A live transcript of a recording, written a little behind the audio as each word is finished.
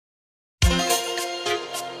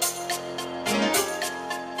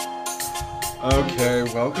Okay,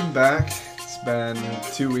 welcome back. It's been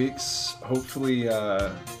 2 weeks, hopefully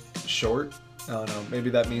short. I don't know,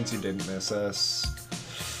 maybe that means you didn't miss us.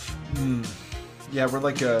 Yeah, we're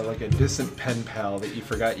like a distant pen pal that you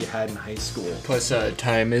forgot you had in high school. Plus,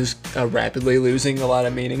 time is rapidly losing a lot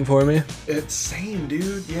of meaning for me. It's same,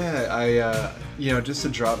 dude. Yeah, I just to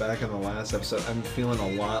draw back on the last episode, I'm feeling a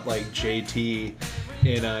lot like JT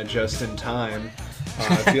in Just in Time.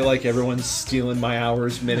 I feel like everyone's stealing my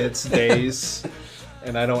hours, minutes, days,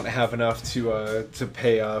 and I don't have enough to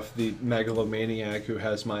pay off the megalomaniac who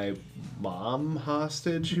has my mom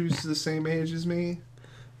hostage, who's the same age as me.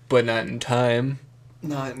 But not in time.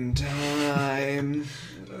 Not in time.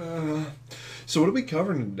 So what are we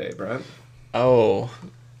covering today, Brett? Oh.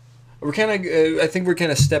 We're kind of, I think we're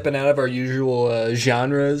kind of stepping out of our usual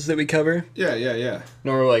genres that we cover. Yeah.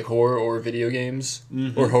 Normally like horror or video games.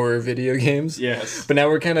 Mm-hmm. Or horror video games. Yes. But now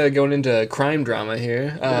we're kind of going into crime drama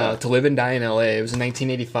here. To Live and Die in L.A. It was in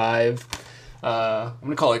 1985. I'm going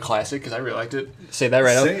to call it a classic because I really liked it. Say that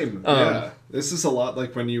right out. Same, yeah. This is a lot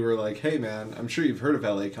like when you were like, hey man, I'm sure you've heard of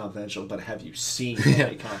LA Confidential, but have you seen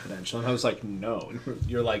LA Confidential? And I was like, no.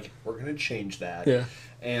 You're like, we're going to change that. Yeah.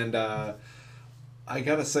 And I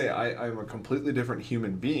gotta say, I'm a completely different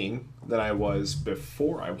human being than I was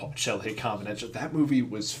before I watched LA Confidential. That movie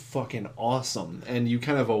was fucking awesome. And you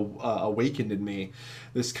kind of awakened in me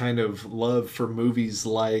this kind of love for movies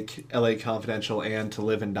like LA Confidential and To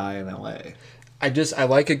Live and Die in LA. I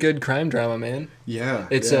like a good crime drama, man. Yeah.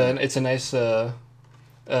 It's a nice kind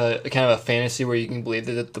of a fantasy where you can believe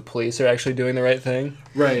that the police are actually doing the right thing.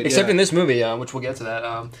 Right. Except in this movie, which we'll get to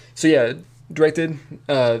that. Directed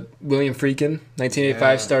William Friedkin,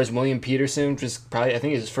 1985, stars William Peterson, which is probably, I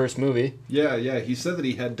think, his first movie. Yeah. He said that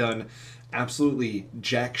he had done absolutely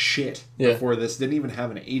jack shit before this. Didn't even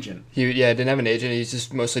have an agent. He didn't have an agent. He's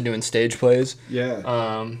just mostly doing stage plays. Yeah.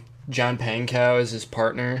 John Pankow is his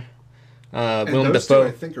partner. And Willem those Dafoe. two,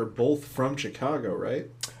 I think, are both from Chicago, right?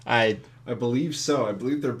 I believe so. I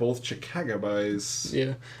believe they're both Chicago boys.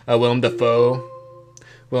 Yeah. Willem Dafoe.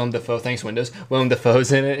 Thanks, Windows. Willem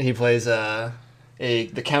Dafoe's in it. He plays the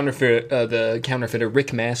counterfeiter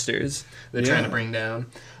Rick Masters. They're trying to bring down.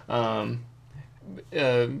 Where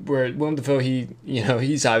Willem Dafoe,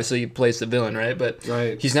 he's obviously plays the villain, right? But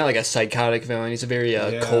he's not like a psychotic villain. He's a very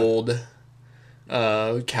cold,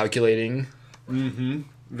 calculating. Mm-hmm.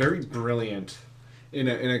 Very brilliant in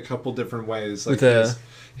a couple different ways. Like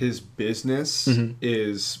his business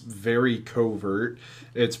is very covert.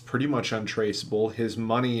 It's pretty much untraceable. His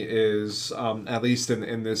money is, at least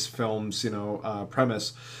in this film's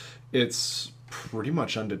premise, it's pretty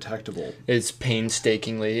much undetectable. It's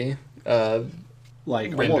painstakingly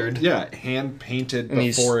rendered. Hand painted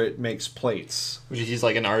before it makes plates. He's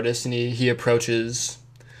like an artist, and he approaches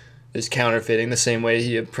his counterfeiting the same way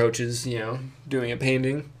he approaches doing a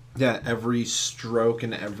painting. Yeah, every stroke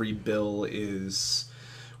and every bill is,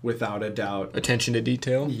 without a doubt, attention to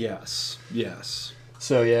detail. Yes.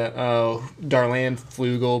 So Darlene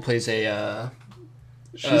Flugel plays a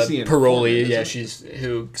she's the parolee. Yeah, she's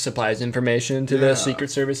who supplies information to the Secret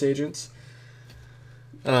Service agents.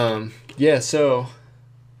 So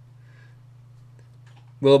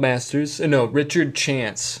Richard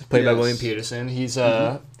Chance, played by William Peterson. He's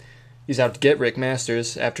out to get Rick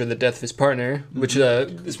Masters after the death of his partner, which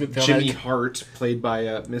this film Jimmy Hart, played by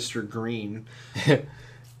Mr. Green.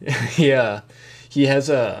 Yeah, he has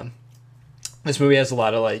this movie has a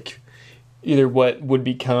lot of either what would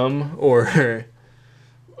become or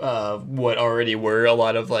what already were a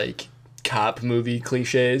lot of cop movie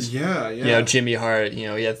cliches. Yeah. Jimmy Hart, he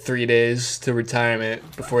had 3 days to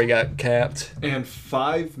retirement before he got capped. And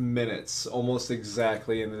 5 minutes, almost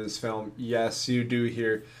exactly, into this film, yes, you do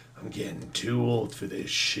hear, I'm getting too old for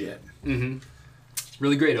this shit. Mm-hmm.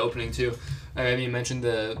 Really great opening, too. I mean, you mentioned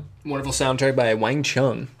the wonderful soundtrack by Wang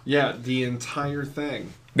Chung. Yeah, the entire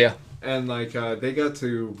thing. Yeah. And, they got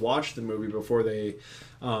to watch the movie before they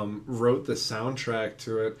wrote the soundtrack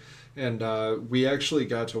to it. And we actually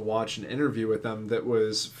got to watch an interview with them that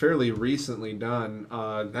was fairly recently done,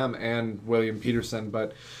 them and William Peterson.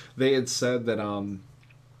 But they had said that,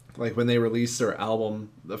 when they released their album,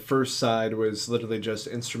 the first side was literally just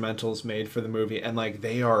instrumentals made for the movie. And,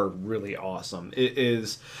 they are really awesome. It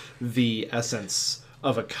is the essence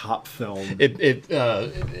of a cop film. It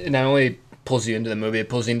not only pulls you into the movie, it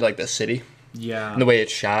pulls you into, the city. Yeah. And the way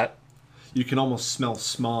it's shot. You can almost smell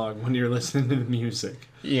smog when you're listening to the music.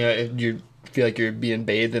 Yeah, you're feel like you're being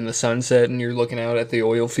bathed in the sunset and you're looking out at the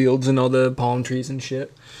oil fields and all the palm trees and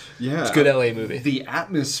shit. Yeah, it's a good LA movie. The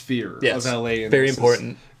atmosphere yes, of LA, very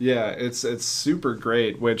important. It's super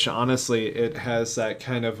great. Which honestly, it has that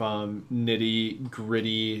kind of nitty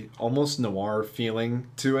gritty, almost noir feeling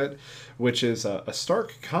to it, which is a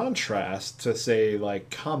stark contrast to say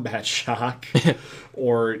like Combat Shock,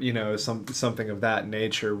 or something of that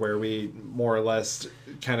nature, where we more or less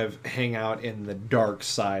kind of hang out in the dark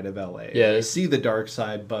side of LA. Yeah, we see the dark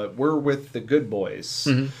side, but we're with the good boys.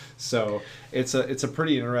 Mm-hmm. So it's a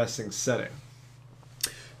pretty interesting setting.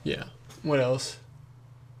 Yeah. What else?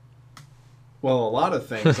 Well, a lot of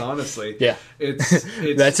things, honestly. Yeah. It's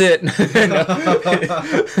That's it.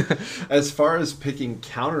 As far as picking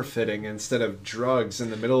counterfeiting instead of drugs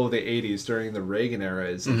in the middle of the 80s during the Reagan era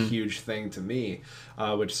is a huge thing to me,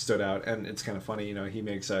 which stood out. And it's kind of funny, he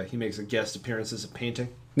makes a guest appearance as a painting.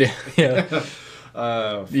 Yeah.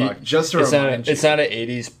 Fuck. Just to remind you. It's not an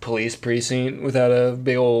 80s police precinct without a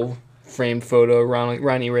big old framed photo of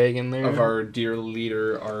Ronnie Reagan there. Of our dear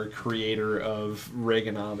leader, our creator of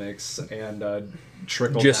Reaganomics and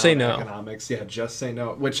trickle-down economics. Yeah, just say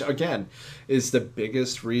no. Which, again, is the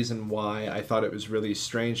biggest reason why I thought it was really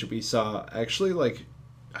strange that we saw, actually, like,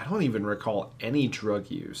 I don't even recall any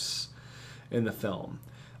drug use in the film.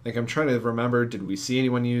 Like, I'm trying to remember, did we see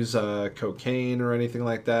anyone use cocaine or anything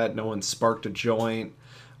like that? No one sparked a joint.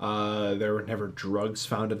 There were never drugs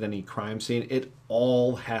found at any crime scene. It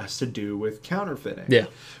all has to do with counterfeiting. Yeah,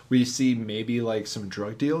 we see maybe like some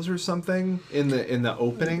drug deals or something in the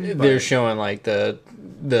opening. They're showing like the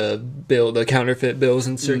counterfeit bills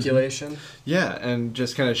in circulation. Yeah, and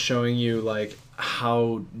just kind of showing you like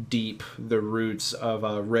how deep the roots of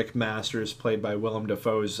Rick Masters, played by Willem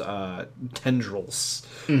Dafoe's tendrils,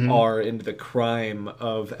 are into the crime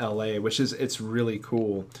of LA, which is it's really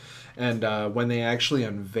cool. And when they actually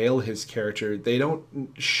unveil his character, they don't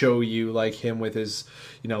show you like him with his,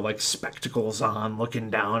 like spectacles on, looking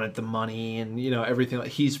down at the money and, everything.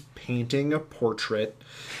 He's painting a portrait.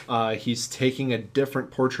 He's taking a different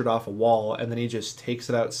portrait off a wall, and then he just takes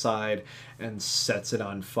it outside and sets it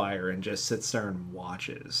on fire and just sits there and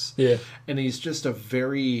watches. Yeah. And he's just a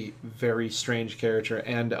very, very strange character.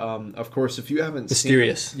 And, of course, if you haven't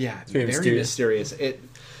mysterious. seen it, yeah, very mysterious. It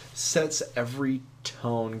sets every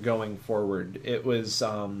tone going forward. It was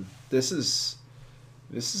this is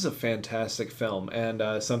a fantastic film,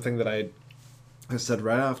 and something that I said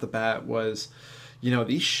right off the bat was,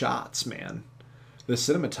 these shots, man, the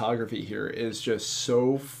cinematography here is just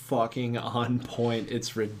so fucking on point.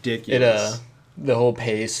 It's ridiculous. The whole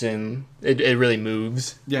pace, and it really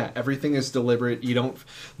moves. Yeah, everything is deliberate.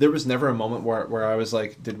 There was never a moment where I was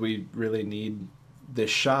like, did we really need this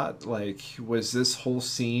shot? Like, was this whole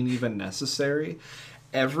scene even necessary?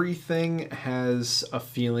 Everything has a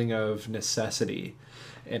feeling of necessity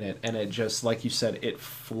in it, and it just, like you said, it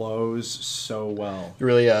flows so well.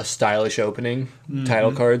 Really stylish opening,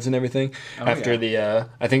 title cards and everything. After the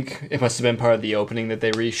I think it must have been part of the opening that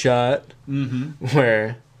they reshot,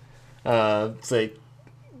 where it's like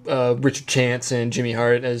Richard Chance and Jimmy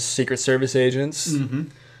Hart as Secret Service agents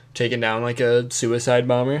taking down like a suicide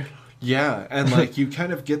bomber. Yeah, and like you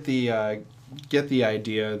kind of get the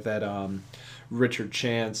idea that Richard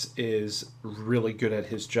Chance is really good at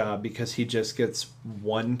his job because he just gets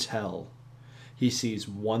one tell. He sees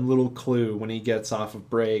one little clue when he gets off of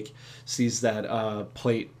break, sees that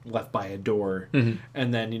plate left by a door,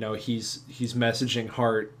 and then he's messaging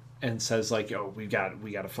Hart and says like, "Oh, we got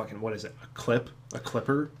a fucking, what is it? A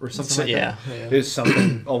clipper or something like that." Yeah. It's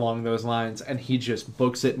something along those lines, and he just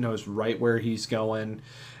books it, knows right where he's going.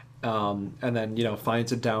 And then,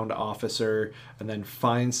 finds a downed officer, and then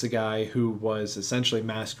finds the guy who was essentially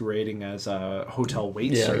masquerading as a hotel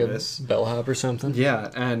wait service. Like a bellhop or something.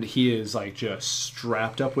 Yeah, and he is, like, just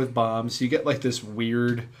strapped up with bombs. You get, like, this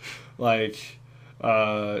weird, like,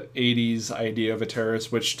 80s idea of a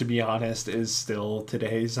terrorist, which, to be honest, is still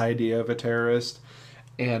today's idea of a terrorist.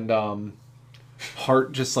 And,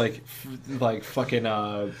 Hart just like fucking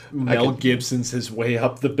Mel Gibson's his way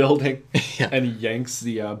up the building and yanks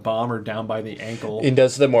the bomber down by the ankle. He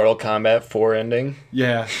does the Mortal Kombat 4 ending.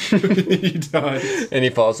 Yeah, he does. And he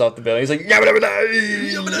falls off the building. He's like, yabba-dabba-da!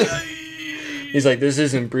 He's like, this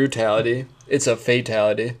isn't brutality, it's a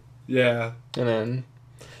fatality. Yeah. And then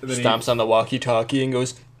stomps on the walkie-talkie and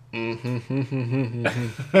goes, fucking,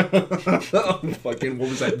 what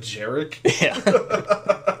was that, Jarek? Yeah.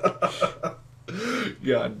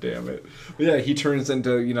 God damn it. But yeah, he turns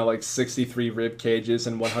into, like 63 rib cages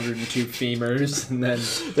and 102 femurs, and then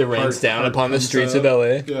the rains down upon the streets of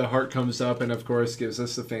LA. Yeah, Hart comes up and of course gives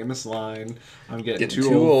us the famous line, "I'm getting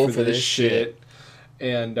too old for this shit."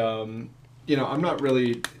 And I'm not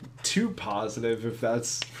really too positive if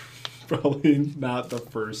that's probably not the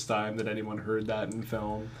first time that anyone heard that in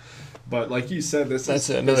film. But like you said, that's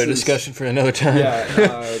another discussion for another time. Yeah,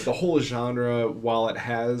 the whole genre, while it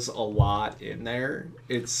has a lot in there,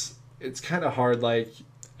 it's kind of hard. Like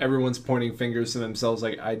everyone's pointing fingers to themselves,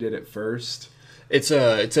 like I did it first. It's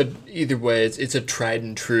a either way. It's a tried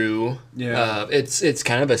and true. Yeah. It's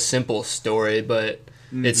kind of a simple story, but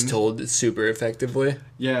it's told super effectively.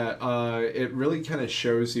 Yeah. It really kind of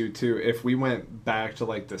shows you too. If we went back to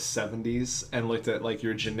like the 70s and looked at like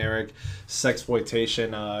your generic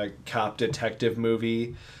sexploitation cop detective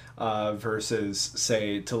movie versus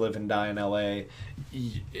say To Live and Die in L.A.,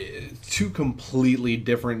 two completely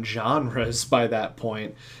different genres by that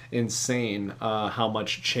point. Insane how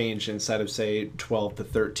much changed inside of say 12 to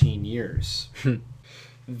 13 years.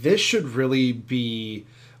 This should really be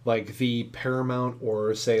like the Paramount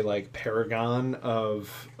or say like Paragon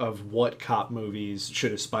of what cop movies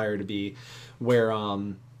should aspire to be, where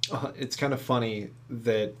it's kind of funny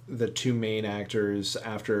that the two main actors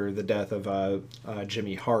after the death of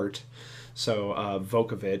Jimmy Hart, so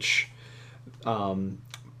Vukovich,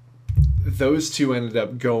 those two ended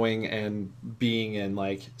up going and being in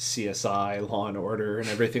like CSI, Law and Order, and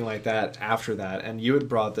everything like that after that. And you had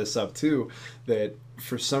brought this up too, that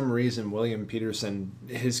for some reason William Peterson,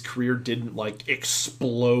 his career didn't like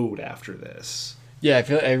explode after this. Yeah,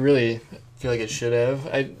 I really feel like it should have.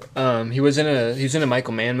 He was in a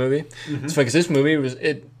Michael Mann movie. It's funny because this movie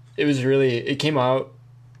it came out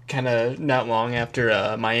kind of not long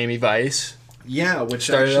after Miami Vice. Yeah, which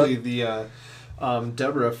actually the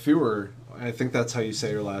Deborah Fuhr, I think that's how you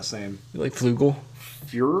say her last name. Like Flugel?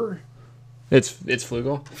 Fuhrer? It's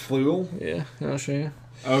Flugel. Flugel? Yeah, I'll show you.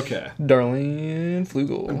 Okay. Darlene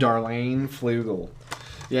Flugel. Darlene Flugel.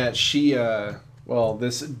 Yeah, she,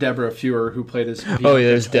 this Deborah Fuhr who played as Bianca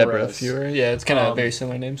there's Torres. Deborah Fuhr. Yeah, it's kind of very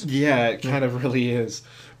similar names. Yeah, it kind of really is.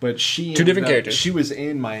 But she... Two different characters. She was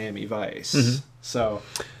in Miami Vice. So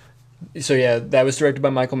yeah, that was directed by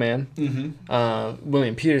Michael Mann.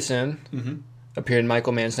 William Peterson appeared in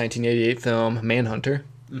Michael Mann's 1988 film Manhunter,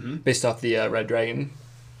 based off the Red Dragon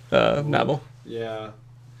novel. Yeah.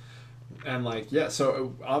 And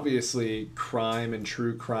so obviously crime and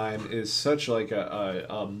true crime is such like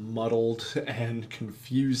a muddled and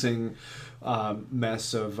confusing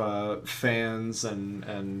mess of fans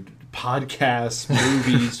and podcasts,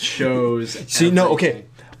 movies, shows. See, okay.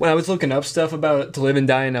 When I was looking up stuff about To Live and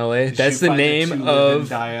Die in L.A., that's the name of... To Live and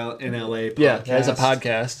Die in L.A. podcast. Yeah, that's a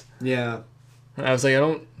podcast. Yeah. And I was like,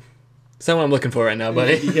 it's not what I'm looking for right now,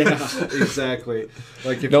 buddy. Yeah, exactly.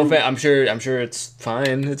 Like if I'm sure it's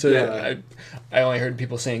fine. I only heard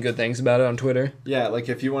people saying good things about it on Twitter. Yeah, like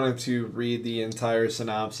if you wanted to read the entire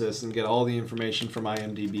synopsis and get all the information from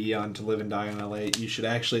IMDb on To Live and Die in LA, you should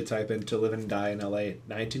actually type in To Live and Die in LA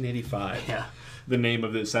 1985. Yeah. The name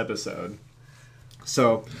of this episode.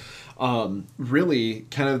 So, really,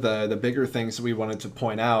 kind of the bigger things that we wanted to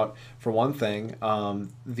point out, for one thing,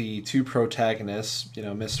 the two protagonists,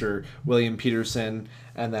 Mr. William Peterson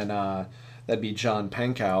and then that'd be John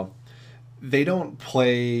Pankow, they don't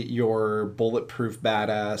play your bulletproof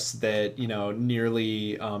badass that,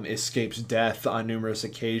 nearly escapes death on numerous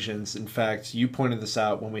occasions. In fact, you pointed this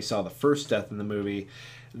out when we saw the first death in the movie.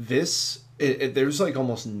 There's like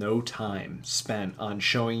almost no time spent on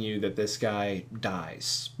showing you that this guy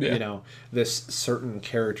dies. Yeah. This certain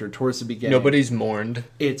character towards the beginning. Nobody's mourned.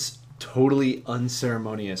 It's totally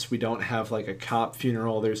unceremonious. We don't have like a cop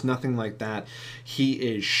funeral. There's nothing like that. He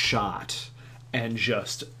is shot and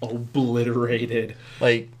just obliterated.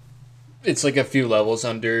 Like, it's like a few levels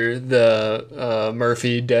under the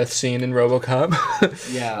Murphy death scene in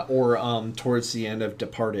RoboCop. Yeah, or towards the end of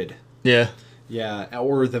Departed. Yeah. Yeah,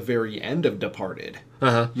 or the very end of Departed.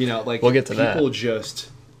 We'll get to that. People just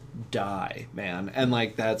die, man, and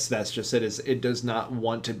that's just it. It does not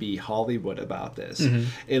want to be Hollywood about this.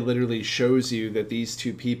 It literally shows you that these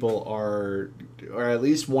two people are, or at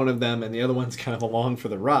least one of them, and the other one's kind of along for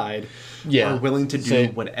the ride. Yeah, are willing to do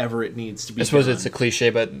whatever it needs to be. I suppose done. It's a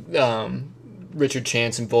cliche, but Richard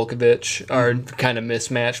Chance and Vukovich are kind of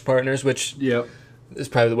mismatched partners, which is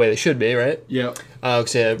probably the way they should be, right? Yep.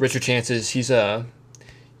 Richard Chance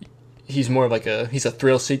he's more of he's a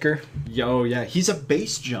thrill seeker. Oh yeah, he's a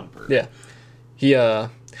base jumper. Yeah,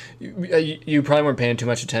 you probably weren't paying too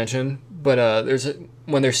much attention, but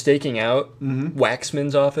when they're staking out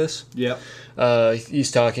Waxman's office. Yep.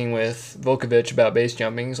 He's talking with Vukovich about base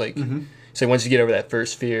jumping. He's like, So once you get over that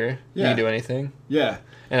first fear, you Yeah. can do anything. Yeah.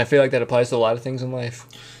 And I feel like that applies to a lot of things in life.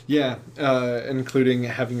 Yeah, including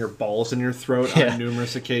having your balls in your throat Yeah. on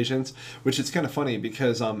numerous occasions, which is kind of funny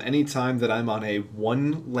because anytime that I'm on a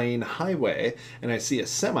one-lane highway and I see a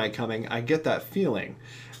semi coming, I get that feeling.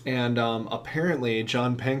 And apparently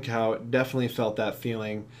John Pankow definitely felt that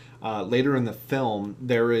feeling. Later in the film,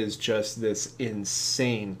 there is just this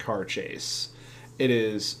insane car chase. It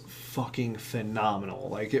is fucking phenomenal.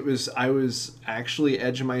 Like, I was actually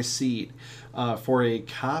edge of my seat for a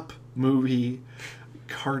cop movie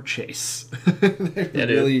car chase.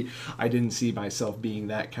 Dude. I didn't see myself being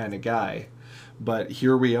that kind of guy, but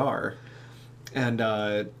here we are. And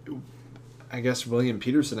I guess William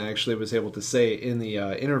Peterson actually was able to say in the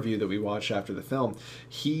interview that we watched after the film,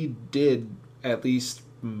 he did at least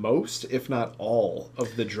most, if not all,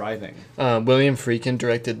 of the driving. William Friedkin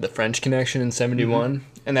directed The French Connection in '71,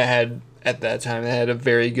 and at that time, that had a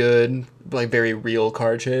very good, like, very real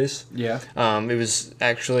car chase. Yeah. It was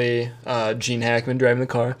actually Gene Hackman driving the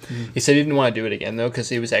car. He said he didn't want to do it again, though, because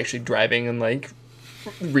he was actually driving in, like,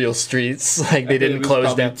 real streets. Like, they didn't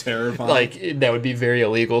close down. Terrifying. Like, that would be very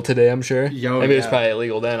illegal today, I'm sure. Maybe it was yeah. probably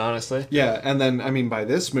illegal then, honestly. Yeah, and then, I mean, by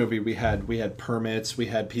this movie, we had permits, we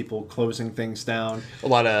had people closing things down. A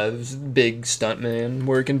lot of big stuntman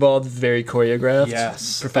work involved, very choreographed.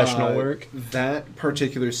 Yes. Professional work. That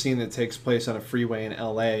particular scene that takes place on a freeway in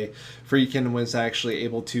LA, Friedkin was actually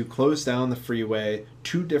able to close down the freeway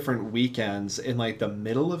 2 different weekends in, like, the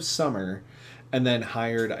middle of summer, and then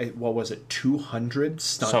hired, what was it, 200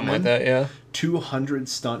 stuntmen? Something like that, yeah. 200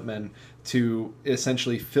 stuntmen to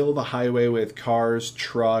essentially fill the highway with cars,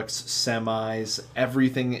 trucks, semis,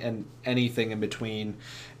 everything and anything in between.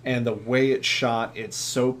 And the way it's shot, it's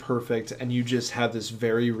so perfect, and you just have this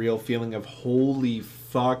very real feeling of, holy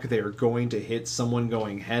fuck, they're going to hit someone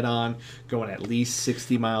going head on, going at least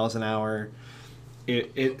 60 miles an hour.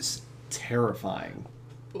 It's terrifying.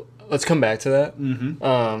 Let's come back to that.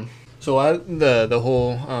 Mm-hmm. So a lot of the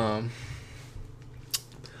whole a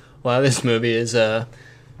lot of this movie is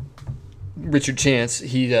Richard Chance.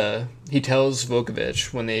 He tells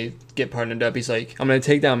Vukovich when they get partnered up, he's like, "I'm gonna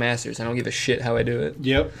take down Masters. I don't give a shit how I do it."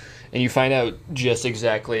 Yep. And you find out just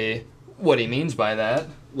exactly what he means by that.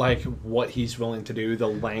 Like, what he's willing to do, the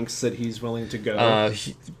lengths that he's willing to go.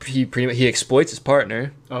 He exploits his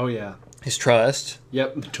partner, Oh, yeah. his trust.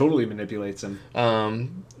 Yep, totally manipulates him.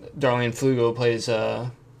 Darlene Flugo plays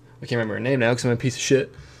I can't remember her name now because I'm a piece of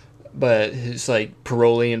shit. But his, like,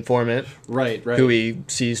 parolee informant. Right. Who he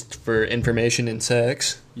sees for information and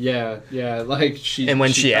sex. Yeah, like, And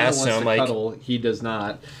when she kinda asks wants him, to like... cuddle, he does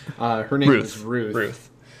not. Her name is Ruth.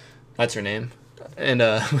 Ruth. That's her name. And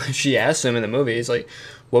she asks him in the movie, he's like,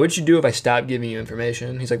 "What would you do if I stopped giving you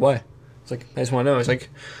information?" He's like, "Why?" It's like, "I just want to know." He's like,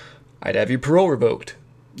 "I'd have your parole revoked."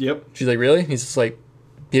 Yep. She's like, "Really?" He's just like,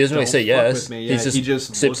 he doesn't really Don't say fuck yes. with me. Yeah, he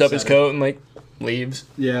just zips looks up his at coat and, like, leaves.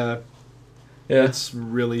 Yeah. Yeah. It's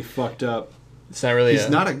really fucked up. It's not really He's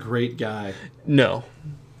not a great guy. No.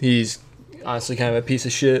 He's honestly kind of a piece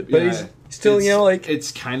of shit. But Yeah. he's still, It's- you know, like...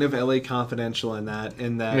 It's kind of LA Confidential in that.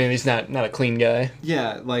 I mean, he's not a clean guy.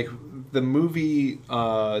 Yeah, like, the movie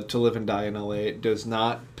To Live and Die in LA does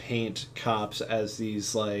not paint cops as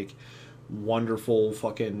these, like, wonderful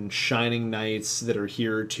fucking shining knights that are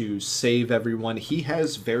here to save everyone. He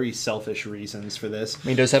has very selfish reasons for this. I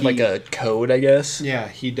mean, he does have, like, a code, I guess. Yeah,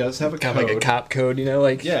 he does have a Kind code. of like a cop code, you know?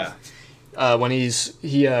 Like, Yeah. when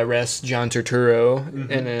he arrests John Turturro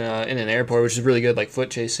in an airport, which is a really good, like, foot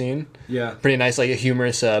chase scene. Yeah. Pretty nice, like, a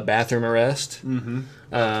humorous bathroom arrest.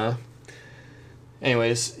 Mm-hmm.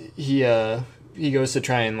 Anyways, he goes to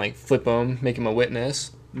try and, like, flip him, make him a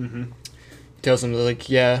witness. Mm-hmm. He tells him, like,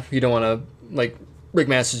 "Yeah, you don't want to, like, Rick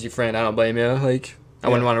Masters your friend. I don't blame you. Like, I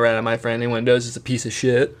wouldn't want to rat on my friend. Anyone who does is a piece of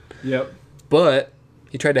shit." Yep. But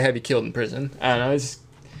he tried to have you killed in prison. I don't know.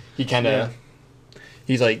 He kind of... Yeah.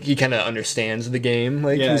 He's like, he kind of understands the game.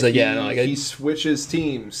 Like, Yeah, he's like, yeah, no, like, he switches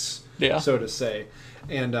teams, Yeah. so to say.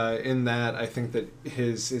 And in that, I think that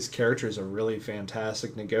his character is a really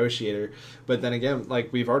fantastic negotiator. But then again,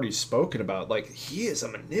 like we've already spoken about, like, he is a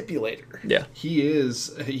manipulator. Yeah.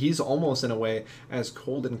 He's almost in a way as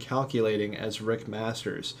cold and calculating as Rick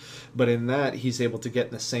Masters. But in that, he's able to get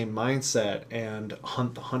in the same mindset and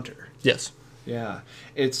hunt the hunter. Yes. Yeah,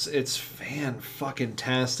 it's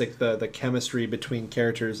fan-fucking-tastic, the chemistry between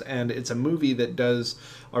characters, and it's a movie that does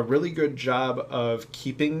a really good job of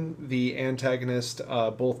keeping the antagonist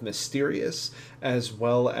both mysterious as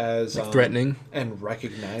well as threatening and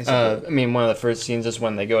recognizable. I mean, one of the first scenes is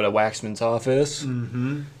when they go to Waxman's office,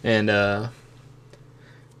 and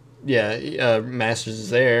Masters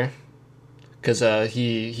is there, because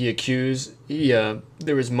he accused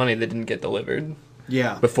there was money that didn't get delivered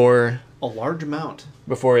Yeah. before A large amount.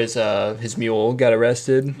 his mule got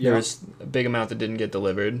arrested. Yeah. There was a big amount that didn't get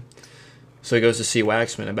delivered. So he goes to see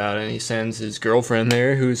Waxman about it, and he sends his girlfriend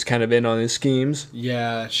there, who's kind of in on his schemes.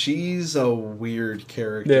 Yeah, she's a weird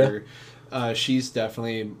character. She's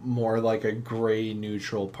definitely more like a gray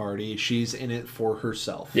neutral party. She's in it for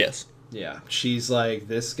herself. Yes. Yeah, she's like,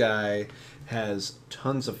 this guy has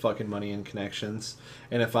tons of fucking money and connections,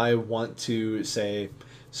 and if I want to, say,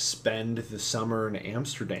 spend the summer in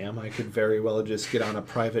Amsterdam, I could very well just get on a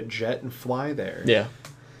private jet and fly there. Yeah.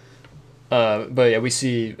 But yeah, we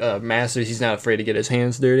see Masters. He's not afraid to get his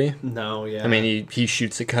hands dirty. No, yeah. I mean, he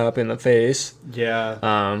shoots a cop in the face.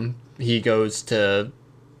 Yeah. He goes to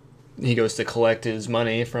collect his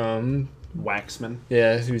money from Waxman.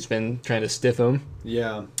 who's been trying to stiff him.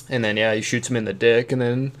 Yeah. And then he shoots him in the dick, and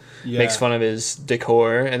then Yeah. makes fun of his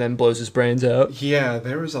decor, and then blows his brains out. Yeah,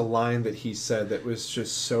 there was a line that he said that was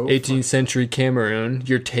just so 18th century Cameroon,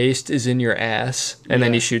 your taste is in your ass, and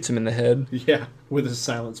then Yeah. he shoots him in the head. Yeah, with a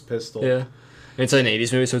silenced pistol. Yeah, and it's an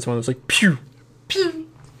 80s movie, so it's one of those like pew, pew.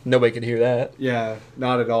 Nobody could hear that. Yeah,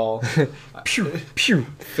 not at all. Pew, pew.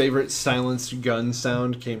 Favorite silenced gun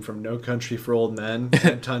sound came from No Country for Old Men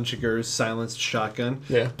and Tunchiger's silenced shotgun.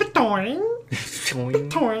 Yeah. Ba-doing, You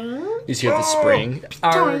ba-doing, see the spring.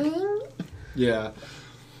 ba-doing. Yeah.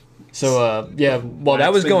 So while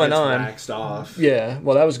that was Waxman going gets on, waxed off.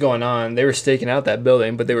 while that was going on, they were staking out that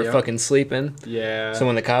building, but they were Yep. fucking sleeping. Yeah. So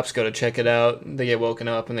when the cops go to check it out, they get woken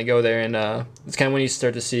up and they go there, and it's kind of when you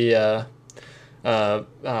start to see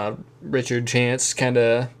Richard Chance kind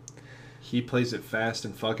of He plays it fast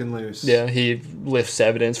and fucking loose. he lifts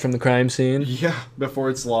evidence from the crime scene. Yeah, before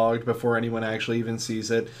it's logged, before anyone actually even sees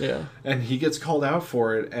it. Yeah. And he gets called out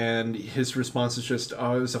for it, and his response is just,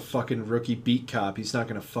 oh, it was a fucking rookie beat cop. He's not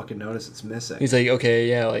going to fucking notice it's missing. He's like, okay,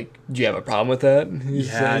 yeah, like, do you have a problem with that? He's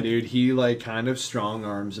Yeah, like, dude. He, like, kind of strong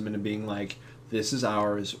arms him into being like, this is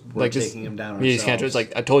ours. We're like taking him down He's kind of ourselves. just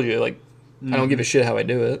like, I told you, like, I don't give a shit how I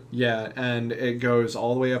do it. Yeah, and it goes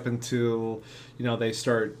all the way up until, they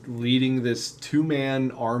start leading this two-man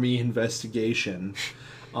army investigation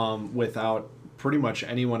without pretty much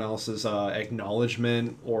anyone else's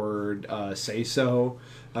acknowledgement or say-so.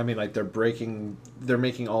 I mean, like, they're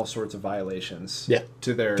making all sorts of violations. Yeah.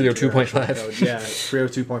 To their 302.5. code. Yeah,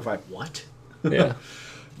 302.5. What? Yeah.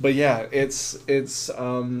 But yeah, it's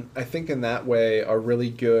I think in that way a really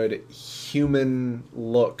good human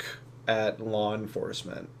look at law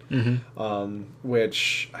enforcement,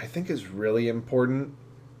 which I think is really important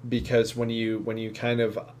because when you kind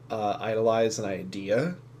of idolize an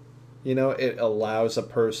idea, it allows a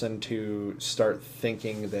person to start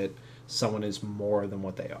thinking that someone is more than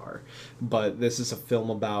what they are. But this is a film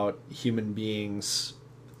about human beings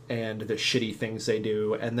and the shitty things they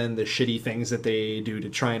do, and then the shitty things that they do to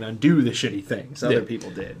try and undo the shitty things other people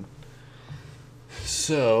did.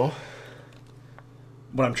 So,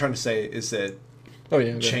 What I'm trying to say is that oh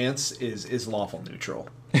yeah, Chance is lawful neutral.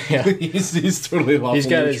 yeah. he's totally lawful. He's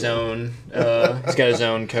got neutral. he's got his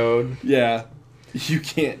own code. Yeah, you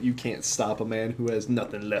can't stop a man who has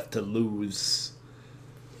nothing left to lose.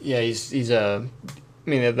 Yeah, he's I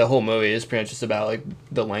mean, the whole movie is pretty much just about like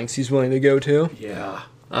the lengths he's willing to go to. Yeah.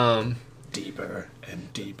 Deeper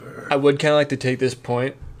and deeper. I would kind of like to take this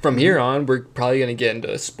point. From here on, we're probably going to get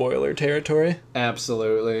into spoiler territory.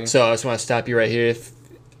 Absolutely. So I just want to stop you right here.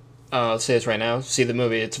 I'll say this right now. See the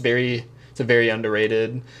movie. It's a very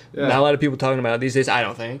underrated. Yeah. Not a lot of people talking about it these days, I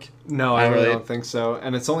don't think. No, I really don't think so.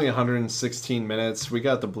 And it's only 116 minutes. We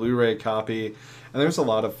got the Blu-ray copy, and there's a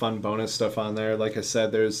lot of fun bonus stuff on there. Like I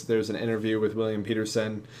said, there's an interview with William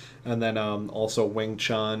Peterson, and then also Wing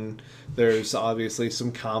Chun. There's obviously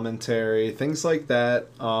some commentary, things like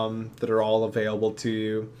that that are all available to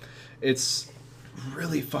you. It's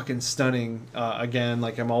really fucking stunning. Again,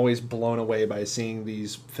 like, I'm always blown away by seeing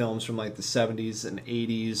these films from like the 70s and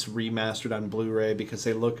 80s remastered on Blu-ray because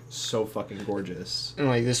they look so fucking gorgeous. And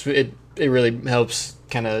like this, it really helps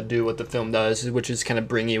kind of do what the film does, which is kind of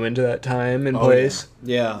bring you into that time and place.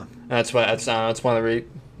 Yeah. And that's one of the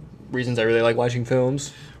reasons I really like watching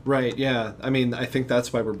films. Right, yeah. I mean, I think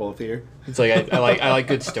that's why we're both here. It's like I like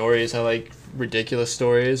good stories. I like ridiculous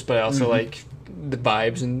stories, but I also like the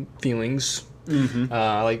vibes and feelings.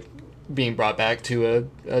 I like being brought back to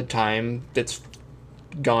a time that's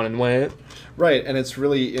gone and went. Right, and it's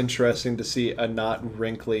really interesting to see a not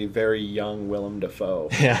wrinkly, very young Willem Dafoe.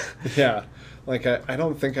 Yeah. Yeah. Like, I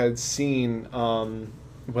don't think I'd seen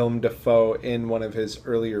Willem Dafoe in one of his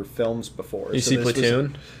earlier films before. You see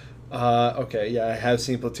Platoon? Okay, yeah, I have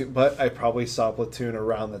seen Platoon, but I probably saw Platoon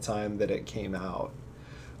around the time that it came out.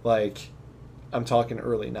 Like, I'm talking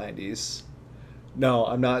early 90s. No,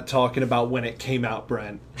 I'm not talking about when it came out,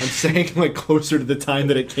 Brent. I'm saying like closer to the time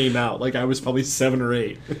that it came out. Like I was probably 7 or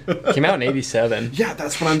 8. Came out in 87. Yeah,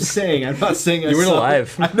 that's what I'm saying. I'm not saying You weren't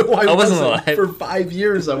alive. I know I wasn't wasn't. alive. For 5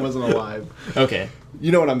 years I wasn't alive. Okay.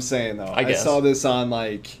 You know what I'm saying, though. I guess. saw this on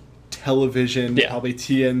like television, Yeah. probably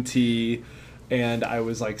TNT, and I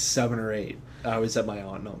was like 7 or 8. I was at my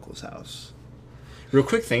aunt and uncle's house. Real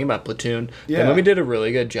quick thing about Platoon. Yeah. The movie did a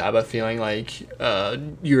really good job of feeling like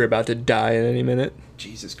you were about to die at any minute.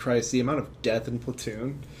 Jesus Christ, the amount of death in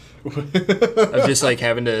Platoon. Of just like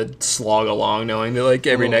having to slog along knowing that like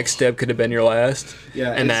every Oh. next step could have been your last.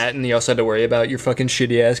 Yeah, And and you also had to worry about your fucking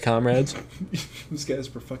shitty ass comrades. These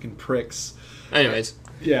guys were fucking pricks. Anyways.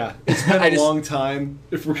 Yeah, it's been I a just- long time.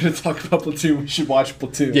 If we're gonna talk about Platoon, we should watch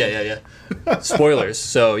Platoon. Yeah. Spoilers.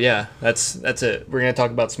 So yeah, that's it. We're gonna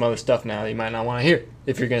talk about some other stuff now that you might not want to hear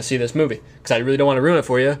if you're gonna see this movie, because I really don't want to ruin it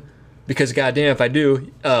for you. Because goddamn, if I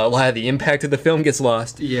do, a lot of the impact of the film gets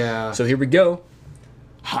lost. Yeah. So here we go.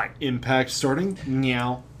 High impact starting.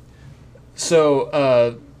 Meow.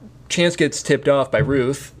 So Chance gets tipped off by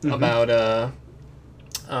Ruth Mm-hmm. about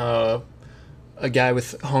a guy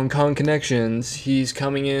with Hong Kong connections. He's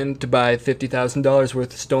coming in to buy $50,000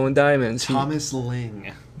 worth of stolen diamonds. Thomas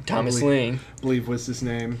Ling. Thomas I believe- Ling. believe was his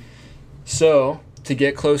name. So, to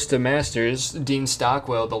get close to Masters, Dean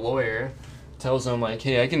Stockwell, the lawyer, tells him, like,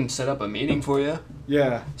 hey, I can set up a meeting for you.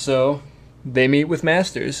 Yeah. So, they meet with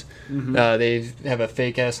Masters. Mm-hmm. They have a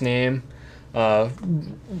fake-ass name.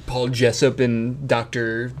 Paul Jessup and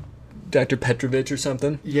Dr. Petrovich or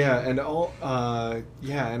something. Yeah, and all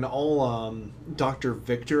Dr.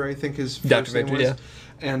 Victor, I think his first Dr. name Victor, was.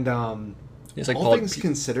 And It's like all Paul... things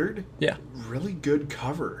considered, Yeah. really good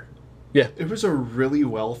cover. Yeah. It was a really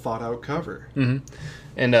well thought out cover. Mm-hmm.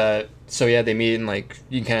 And so yeah, they meet and like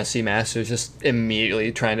you can kind of see Masters just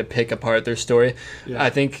immediately trying to pick apart their story. Yeah. I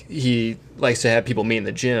think he likes to have people meet in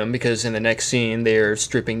the gym because in the next scene they're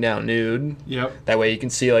stripping down nude. Yep. That way you can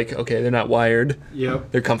see like, okay, they're not wired.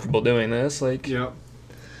 Yep. They're comfortable doing this. Like, Yep.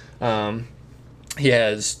 he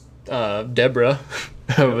has Deborah,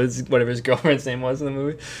 was whatever his girlfriend's name was in the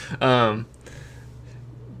movie.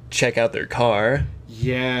 Check out their car.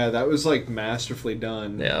 Yeah, that was like masterfully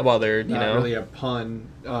done. Yeah, while they're Not really a pun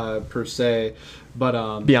per se,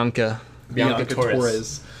 but Bianca Bianca Torres.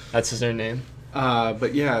 Torres. That's her name.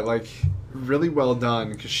 But yeah, like really well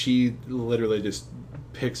done because she literally just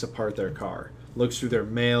picks apart their car, looks through their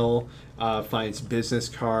mail, finds business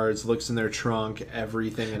cards, looks in their trunk,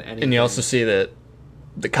 everything and anything. And you also see that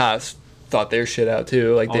the cops thought their shit out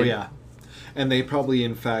too. Like, Oh yeah. And they probably,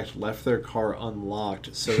 in fact, left their car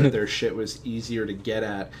unlocked so that their shit was easier to get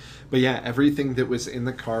at. But yeah, everything that was in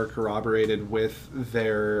the car corroborated with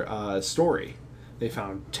their story. They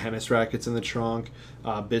found tennis rackets in the trunk,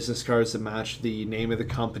 business cards that matched the name of the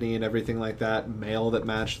company and everything like that, mail that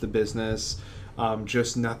matched the business.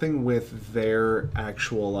 Just nothing with their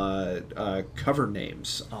actual cover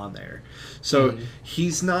names on there. So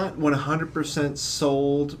he's not 100%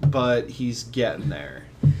 sold, but he's getting there.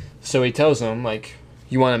 So he tells them, like,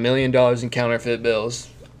 you want $1 million in counterfeit bills.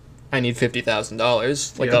 I need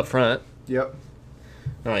 $50,000, like, Yep. up front. Yep.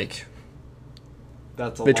 And, like,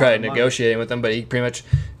 That's a they lot try of money. negotiating with him, but he pretty much,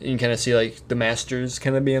 you can kind of see, like, the Masters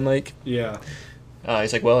kind of being like, Yeah.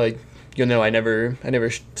 he's like, well, like, you'll know I never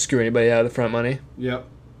screw anybody out of the front money. Yep.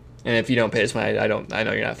 And if you don't pay this money, I know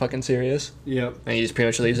you're not fucking serious. Yep. And he just pretty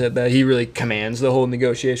much leaves it at that. He really commands the whole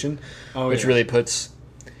negotiation, Oh, which yeah. really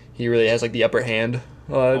he really has, like, the upper hand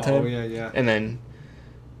a lot of the time. Oh, yeah, yeah. And then,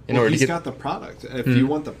 in Well, order to he's get... got the product. If you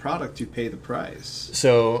want the product, you pay the price.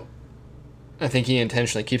 So, I think he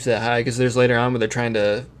intentionally keeps that high because there's later on where they're trying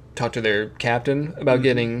to talk to their captain about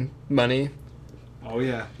getting money. Oh,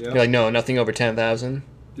 yeah. Yeah. They're like, no, nothing over 10,000.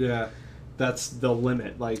 Yeah. That's the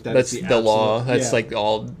limit. Like, That's the the law. absolute- That's yeah. like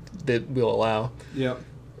all that we'll allow. Yep.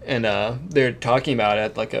 And they're talking about it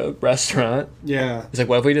at like a restaurant. Yeah. He's like,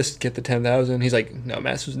 "What if we just get the 10,000?" He's like, "No,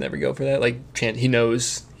 Masters never go for that." Like, he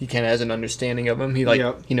knows he kind of has an understanding of him.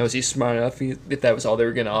 Yep. He knows he's smart enough. If that was all they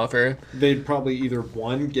were gonna offer, They'd probably either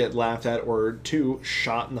one, get laughed at, or two,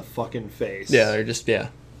 shot in the fucking face. yeah, they're just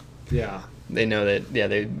Yeah. they know that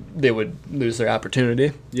they would lose their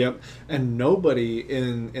opportunity. Yep. And nobody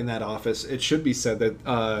in that office, it should be said that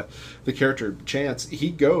the character Chance, he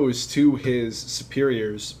goes to his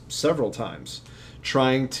superiors several times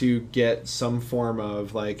trying to get some form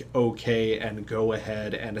of like okay and go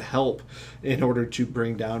ahead and help in order to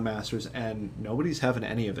bring down Masters, and nobody's having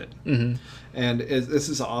any of it. Mm-hmm. And this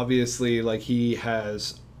is obviously like he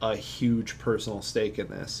has a huge personal stake in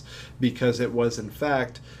this because it was in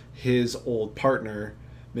fact his old partner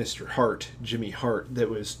Mr. Hart, Jimmy Hart, that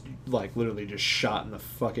was like literally just shot in the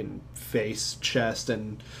fucking face, chest,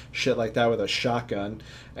 and shit like that with a shotgun,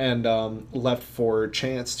 and left for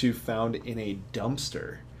Chance to found in a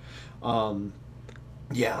dumpster.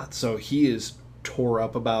 Yeah, so he is tore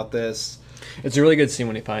up about this. It's a really good scene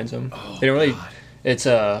when he finds him. Oh, they don't really.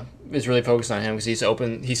 God. It's really focused on him because he's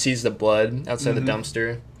open. He sees the blood outside the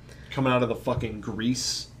dumpster, Coming out of the fucking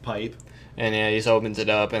grease pipe. and yeah, he just opens it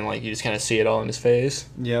up, and like you just kind of see it all in his face.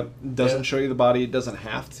 Yep. Doesn't Yeah. show you the body. It doesn't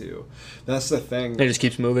have to. That's the thing. And it just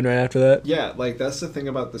keeps moving right after that. Yeah, like that's the thing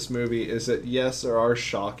about this movie is that yes, there are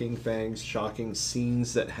shocking things, shocking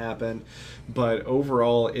scenes that happen, but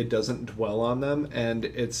overall it doesn't dwell on them, and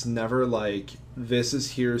it's never like this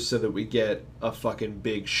is here so that we get a fucking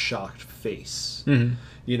big shocked face. Mm-hmm.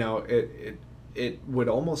 You know, it would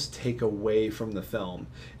almost take away from the film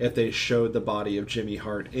if they showed the body of Jimmy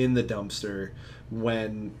Hart in the dumpster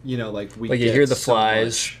when, you know, like we Like you get hear the so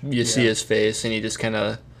flies, much. you see his face, and he just kind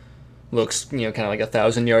of looks, kind of like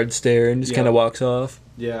 1,000-yard stare, and just Yeah. kind of walks off.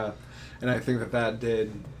 Yeah, and I think that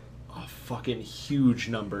did a fucking huge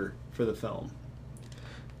number for the film.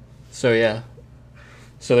 So yeah,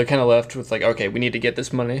 so they're kind of left with like, okay, we need to get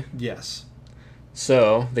this money. Yes.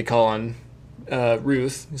 So they call on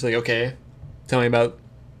Ruth. He's like, okay, tell me about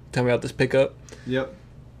this pickup. Yep.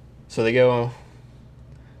 So they go,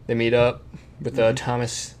 they meet up with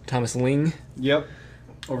Thomas Ling, Yep.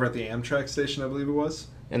 Over at the Amtrak station, I believe it was.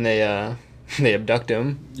 and they they abduct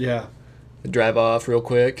him. Yeah. They drive off real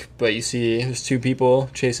quick, but you see there's two people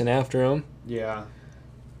chasing after him. Yeah.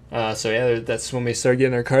 So yeah, that's when we start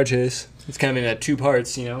getting our car chase. It's kind of in two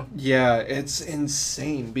parts, you know. Yeah, it's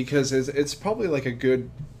insane because it's probably like a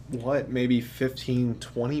good, maybe 15,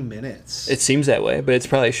 20 minutes. It seems that way, but it's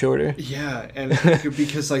probably shorter. Yeah, and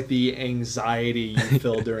because like the anxiety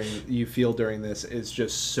you feel during this is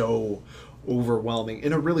just so overwhelming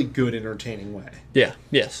in a really good, entertaining way. Yeah.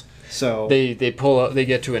 Yes. So They pull up. They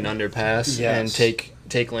get to an underpass and Yes.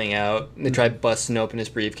 take Ling out. They try busting open his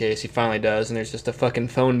briefcase. He finally does, and there's just a fucking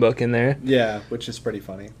phone book in there. yeah, which is pretty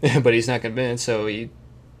funny. But he's not convinced, so he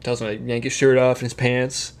tells him to yank his shirt off and his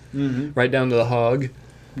pants, right down to the hog.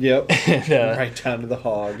 Yep. And, Right down to the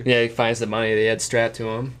hog. yeah, he finds the money they had strapped to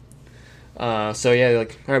him. So yeah, they're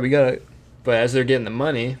like, all right, we got it. But as they're getting the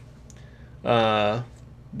money,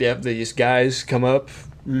 these guys come up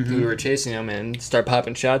who were chasing him and start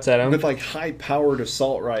popping shots at him. With like high-powered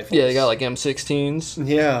assault rifles. Yeah, they got like M16s.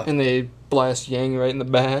 Yeah. And they blast Yang right in the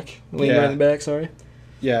back. Ling right in the back, sorry.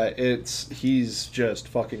 Yeah, he's just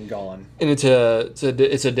fucking gone. And it's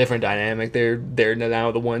a different dynamic. They're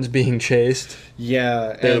now the ones being chased.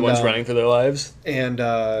 Yeah, They're the ones running for their lives. And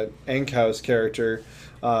Enkau's character,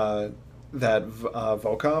 Volkov,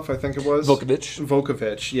 I think it was.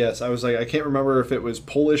 Volkovich, yes. I was like, I can't remember if it was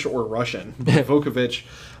Polish or Russian. But Volkovich,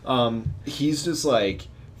 he's just like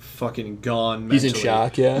fucking gone mentally. He's in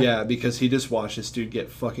shock, yeah. Yeah, because he just watched this dude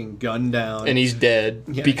get fucking gunned down. And he's dead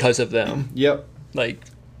Yeah. because of them. Yep. Like,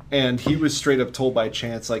 And he was straight up told by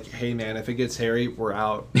Chance, like, hey, man, if it gets hairy, we're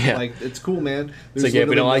out. Yeah. Like, it's cool, man. it's like, yeah, if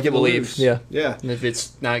we don't like it, we'll leave. lose. Yeah. Yeah. And if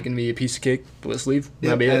it's not going to be a piece of cake, let's leave. Yeah,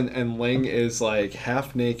 That'll be it. and Ling is, like,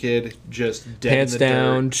 half naked, just dead Pants in the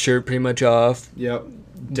down, dirt. shirt pretty much off, Yep.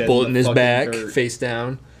 Dead bullet in the his fucking back, dirt. face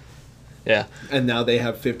down. Yeah. And now they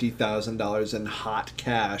have $50,000 in hot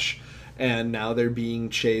cash. And now they're being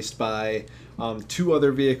chased by two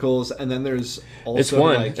other vehicles. And then there's also, It's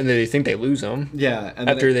one, like... and they think they lose him. Yeah. And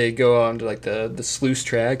After then they go on to, like, the sluice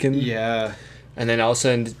track, and yeah. and then all of a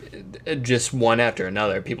sudden, just one after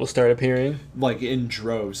another, people start appearing. Like, in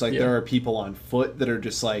droves. Like, Yeah. there are people on foot that are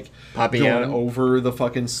just, like, Popping going out. over the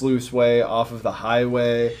fucking sluice way, off of the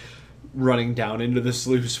highway, running down into the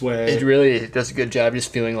sluice way. It really does a good job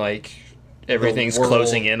just feeling like everything's world-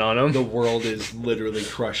 closing in on them. The world is literally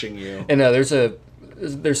crushing you. And there's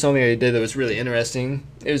something they did that was really interesting.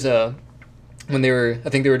 It was when I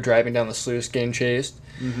think they were driving down the sluice getting chased.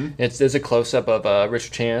 Mm-hmm. There's a close up of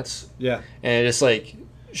Richard Chance, Yeah. and it just like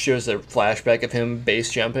shows a flashback of him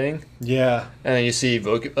base jumping, Yeah. and then you see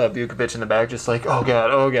Vukovic in the back, just like oh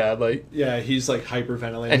god, like, Yeah, he's like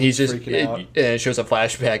hyperventilating. and he's just freaking out. and it shows a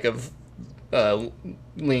flashback of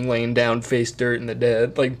Ling laying down face dirt in the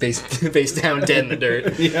dead, like face down dead in the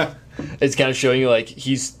dirt. Yeah. It's kind of showing you like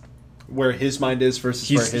he's Where his mind is versus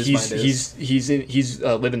where his mind is. he's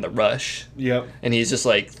living the rush, Yep. and he's just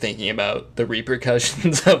like thinking about the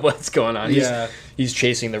repercussions of what's going on. Yeah. He's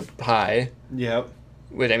chasing the high, Yep.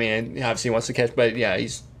 which I mean obviously he wants to catch, but yeah,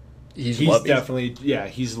 he's He's loving definitely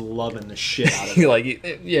he's loving the shit out of it. it.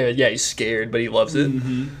 Like yeah, he's scared, but he loves it.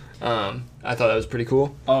 Mm-hmm. I thought that was pretty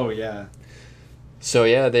cool. Oh yeah. So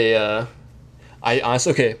yeah, they I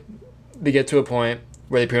honestly, okay, they get to a point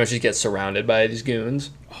where they pretty much just get surrounded by these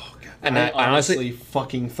goons. Oh god. And I I honestly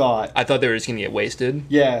fucking thought. I thought they were just gonna get wasted.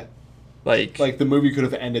 Yeah. Like The movie could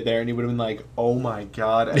have ended there and you would have been like, oh my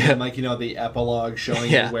god. And then the epilogue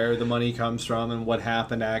showing you where the money comes from and what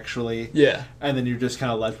happened actually. Yeah. And then you're just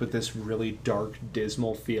kind of left with this really dark,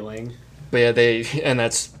 dismal feeling. But yeah, and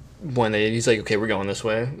that's when he's like, okay, we're going this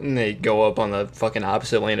way. And they go up on the fucking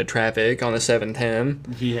opposite lane of traffic on the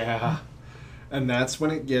 710. Yeah. And that's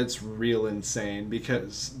when it gets real insane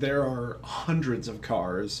because there are hundreds of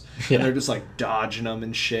cars and they're just like dodging them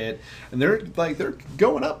and shit. And they're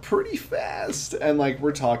going up pretty fast. And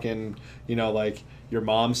we're talking, your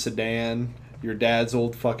mom's sedan, your dad's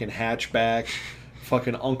old fucking hatchback,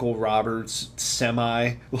 fucking Uncle Robert's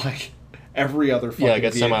semi, every other fucking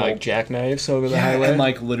vehicle. Semi jackknives over the highway.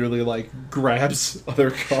 And literally grabs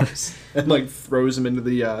other cars and throws them into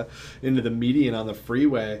the median on the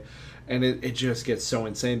freeway. And it just gets so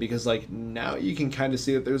insane because now you can kind of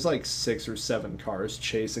see that there's 6 or 7 cars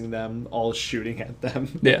chasing them, all shooting at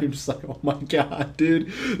them. Yeah. You're just like, oh my god,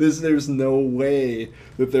 dude, there's no way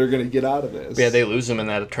that they're gonna get out of this. Yeah, they lose them in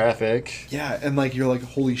that traffic. Yeah, and you're like,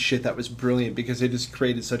 holy shit, that was brilliant because they just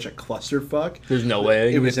created such a clusterfuck. There's no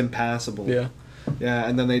way it was impassable. Yeah, yeah,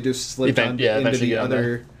 and then they just slipped into the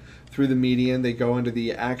other. Through the median, they go into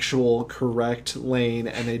the actual correct lane,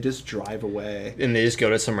 and they just drive away. And they just go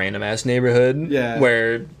to some random-ass neighborhood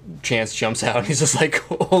where Chance jumps out, and he's just like,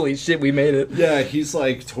 holy shit, we made it. Yeah, he's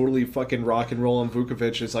totally fucking rock and roll, and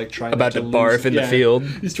Vukovich is trying about to barf in the field.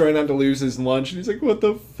 He's trying not to lose his lunch, and he's like, what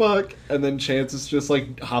the fuck? And then Chance is just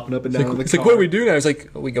hopping up and down in the car. It's what do we do now? It's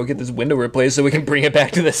like, we go get this window replaced so we can bring it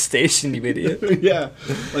back to the station, you idiot. Yeah,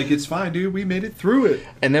 it's fine, dude, we made it through it.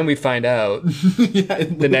 And then we find out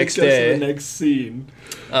the next day. The next scene.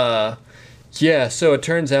 So it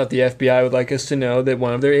turns out the FBI would like us to know that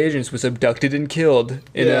one of their agents was abducted and killed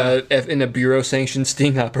in a bureau-sanctioned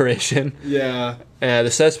sting operation. Yeah.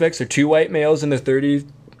 The suspects are 2 white males in the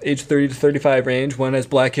age 30 to 35 range. One has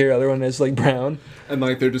black hair, other one has black-brown. And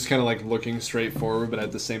they're just kind of looking straight forward, but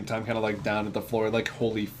at the same time kind of down at the floor,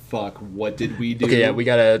 holy fuck, what did we do? Okay, yeah, we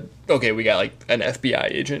got an FBI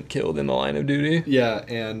agent killed in the line of duty. Yeah,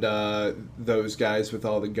 and those guys with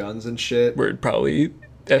all the guns and shit were probably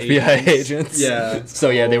FBI agents. Yeah. So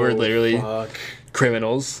yeah, they were literally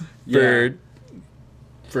criminals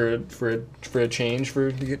for a change,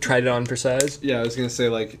 tried it on for size. Yeah, I was gonna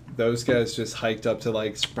say those guys just hiked up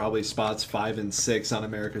to probably spots 5 and 6 on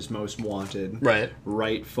America's Most Wanted.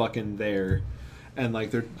 Right fucking there. And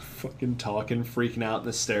they're fucking talking, freaking out in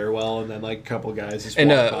the stairwell, and then a couple guys just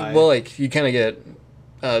walk by. Well, you kind of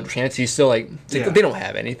get Chance. He's still they don't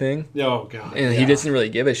have anything. Oh god. And he doesn't really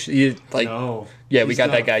give a shit. No. Yeah, we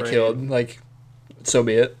got that guy killed. So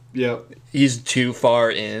be it. Yep. He's too far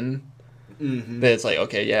in. Mm-hmm. That it's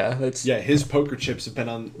okay, yeah, that's his poker chips have been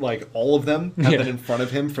on all of them have been in front of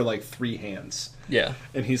him for 3 hands. Yeah.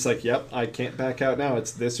 And he's like, yep, I can't back out now. It's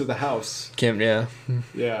this or the house. Can't Yeah.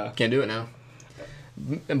 Can't do it now.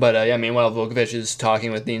 But meanwhile Vukovich is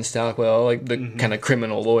talking with Dean Stockwell, the kind of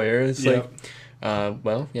criminal lawyer. It's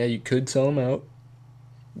you could sell him out.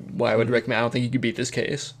 Well, I would recommend, I don't think you could beat this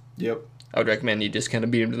case. Yep. I would recommend you just kind of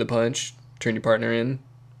beat him to the punch, turn your partner in,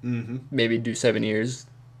 maybe do 7 years.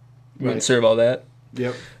 And serve all that.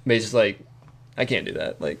 Yep. But he's just I can't do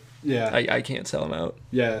that. I can't sell him out.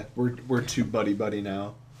 Yeah, we're too buddy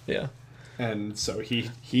now. Yeah. And so he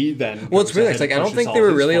then. Well, it's really I don't think they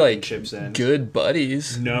were really good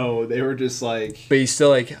buddies. No, they were just But he's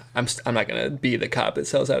still I'm not gonna be the cop that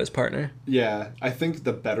sells out his partner. Yeah, I think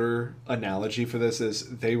the better analogy for this is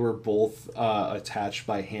they were both attached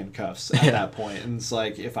by handcuffs at that point, and it's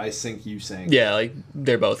if I sink, you sink. Yeah,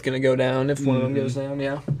 they're both gonna go down if one of them goes down.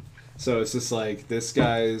 Yeah. So it's just this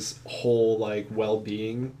guy's whole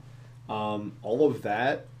well-being, all of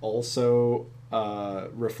that also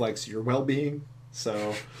reflects your well-being.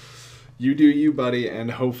 So you do you, buddy, and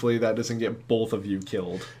hopefully that doesn't get both of you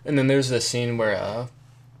killed. And then there's this scene where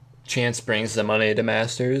Chance brings the money to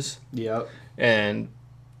Masters. Yep. And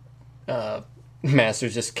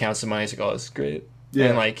Masters just counts the money. He's oh, this is great.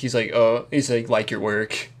 Yeah. And he's oh, he's like your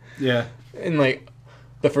work. Yeah. And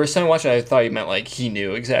the first time I watched it, I thought he meant he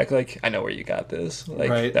knew exactly. I know where you got this.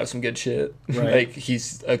 That was some good shit. Right.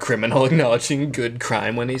 He's a criminal acknowledging good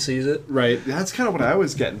crime when he sees it. Right. That's kind of what I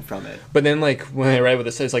was getting from it. But then when I read what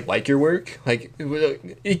it says, like your work, he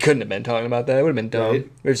couldn't have been talking about that. It would have been dumb.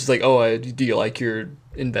 Right. It's just oh, do you like your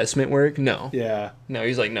investment work? No. Yeah. No,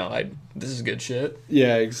 he's no, this is good shit.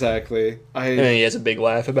 Yeah, exactly. And then he has a big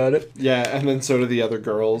laugh about it. Yeah, and then so do the other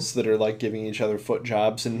girls that are giving each other foot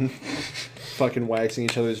jobs and fucking waxing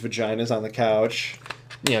each other's vaginas on the couch.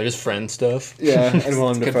 just friend stuff. Yeah, and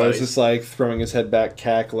Willem Good Dafoe's buddies. just like throwing his head back,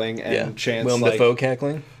 cackling, and Chance Willem like Dafoe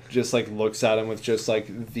cackling. just like looks at him with just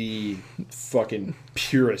like the fucking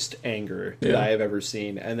purest anger that I have ever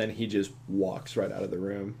seen, and then he just walks right out of the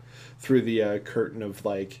room through the curtain of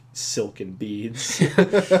like silken beads.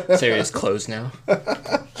 This area's closed now.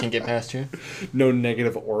 Can't get past here. No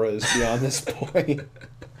negative auras beyond this point.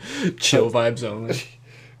 Chill vibes only.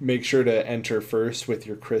 Make sure to enter first with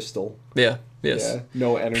your crystal. Yeah. Yes. Yeah,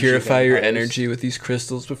 no energy. Purify your vampires. energy with these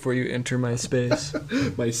crystals before you enter my space.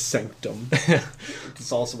 My sanctum.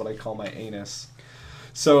 It's also what I call my anus.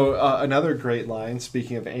 So another great line,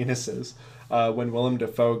 speaking of anuses, when Willem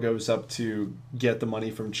Dafoe goes up to get the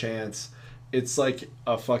money from Chance, it's like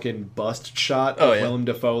a fucking bust shot of Willem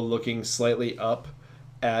Dafoe looking slightly up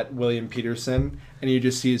at William Peterson, and you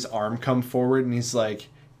just see his arm come forward, and he's like,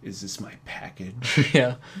 "Is this my package?"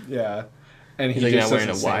 Yeah. Yeah. And He's he like, just not wearing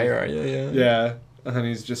a doesn't say wire, anything. are you? Yeah. Yeah. And then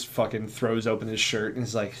he's just fucking throws open his shirt and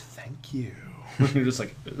he's like, "Thank you." And you're just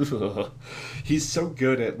like, ugh. He's so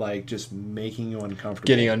good at like just making you uncomfortable.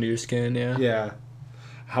 Getting under your skin, yeah. Yeah.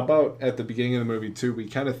 How about at the beginning of the movie too? We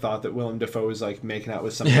kind of thought that Willem Dafoe was like making out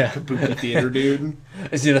with some Yeah. kabuki theater dude.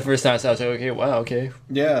 I see the first time I saw it, I was like, okay, wow, okay.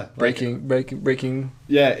 Yeah. Breaking.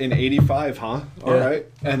 Yeah, in '85, huh? All Yeah. right.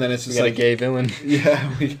 And then it's We just got like a gay villain.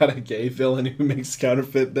 Yeah, we got a gay villain who makes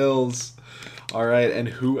counterfeit bills. All right, and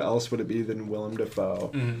who else would it be than Willem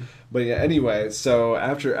Dafoe? Mm-hmm. But yeah, anyway, so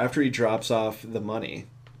after he drops off the money,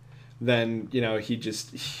 then he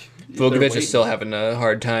just Vukovic is still having a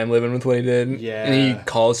hard time living with what he did. Yeah. And he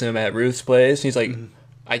calls him at Ruth's place, and he's like,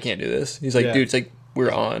 I can't do this. He's like, Yeah. dude, it's like,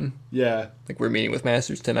 we're on. yeah Like, we're meeting with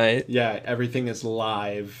Masters tonight. everything is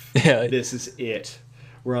live. Yeah. This is it.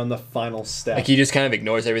 We're on the final step. Like, he just kind of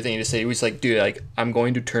ignores everything. He just say, he's like, dude, like, I'm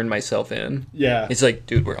going to turn myself in. yeah It's like,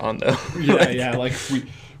 dude, we're on, though. like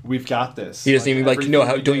we've got this. He doesn't even like, no, everything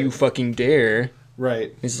how we don't did. you fucking dare.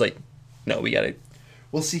 Right. He's just like, no, we gotta.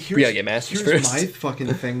 Well, see, gotta get Masters here's first. my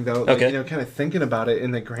fucking thing, though. Like, Okay. kind of thinking about it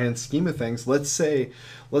in the grand scheme of things. Let's say,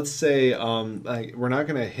 like, we're not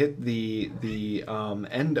gonna hit the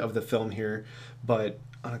end of the film here, but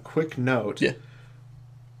on a quick note, Yeah.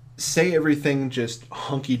 say everything just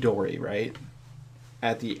hunky dory, right?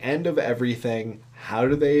 At the end of everything, how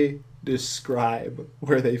do they describe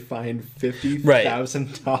where they find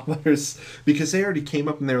 $50,000? Because they already came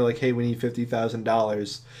up and they were like, "Hey, we need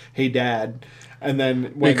 $50,000. Hey, Dad." And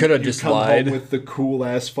then when could have you just come lied. home with the cool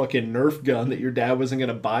ass fucking Nerf gun that your dad wasn't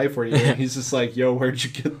gonna buy for you, and he's just like, "Yo, where'd you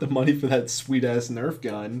get the money for that sweet ass Nerf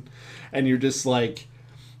gun?" And you're just like,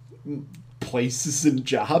 places and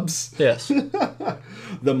jobs. Yes.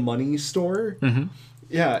 The money store. Mm-hmm.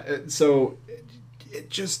 Yeah, so it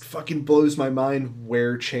just fucking blows my mind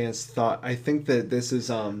where Chance thought. I think that this is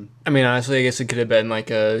I mean, honestly, I guess it could have been like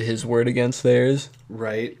his word against theirs.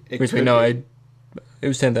 right. It Which we could know, be. it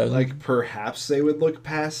was 10,000. Like perhaps they would look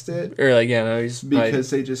past it Or like, yeah, no, he's because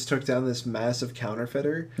they just took down this massive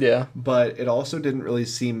counterfeiter. yeah. But it also didn't really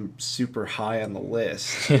seem super high on the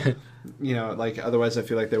list. Like otherwise I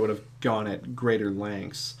feel like they would have gone at greater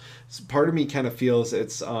lengths. So part of me kind of feels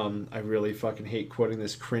it's I really fucking hate quoting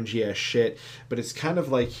this cringy ass shit, but it's kind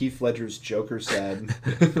of like Heath Ledger's Joker said.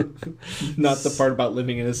 Not the part about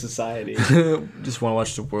living in a society. Just want to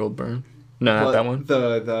watch the world burn. No, not But that one.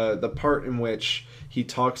 The part in which he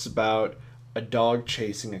talks about a dog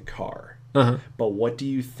chasing a car. Uh-huh. But what do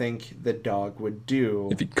you think the dog would do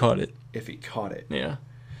If he caught it. if he caught it? Yeah.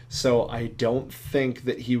 So I don't think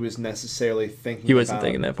that he was necessarily thinking. He wasn't about-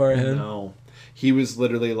 thinking that far ahead. No, he was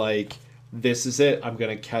literally like, "This is it. I'm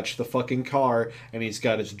gonna catch the fucking car." And he's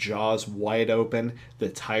got his jaws wide open. The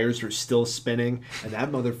tires are still spinning, and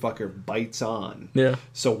that motherfucker bites on. Yeah.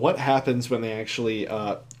 So what happens when they actually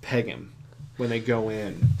peg him? When they go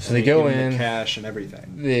in? So And they go give him in. the cash and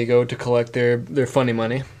everything. They go to collect their funny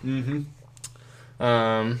money.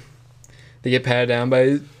 Mm-hmm. They get patted down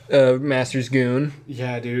by Master's goon.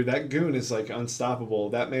 Yeah, dude, that goon is like unstoppable.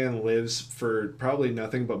 That man lives for probably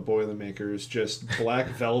nothing but Boilermakers, just Black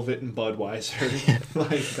Velvet and Budweiser.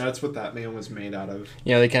 Like that's what that man was made out of.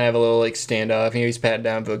 You know, they kind of have a little like standoff. He's patting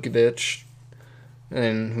down Vukovic. And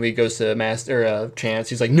then when he goes to Chance,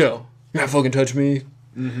 he's like, no, you're not fucking touch me.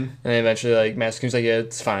 Mm-hmm. And then eventually, like, Master's like, yeah,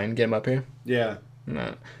 it's fine. Get him up here. Yeah.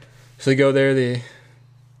 No. So they go there. They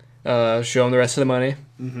show him the rest of the money.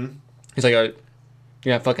 Mm-hmm. He's like,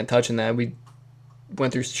 you're not fucking touching that. We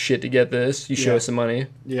went through shit to get this. You show Yeah. us the money.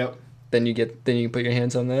 Yep. Then you can put your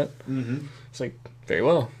hands on that. Mm-hmm. It's like, very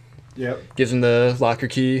well. Yep. Gives him the locker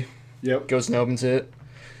key. Yep. Goes and opens it.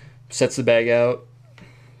 Sets the bag out.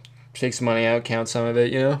 Takes the money out. Counts some of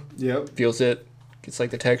it, Yep. Feels it. Gets like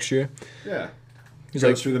the texture. Yeah. He's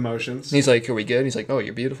Goes like, through the motions. he's like, "Are we good?" He's like, "Oh,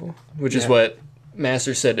 you're beautiful," which is Yeah. what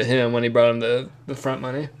Masters said to him when he brought him the front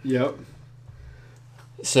money. Yep.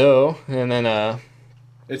 So, and then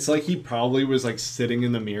It's like he probably was like sitting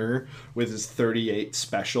in the mirror with his 38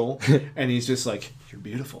 special, and he's just like, "You're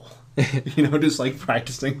beautiful," just like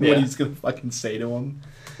practicing Yeah. what he's gonna fucking say to him.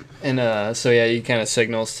 And so yeah, he kind of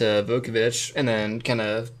signals to Vukovic, and then kind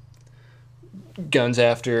of guns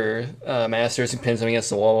after Masters and pins him against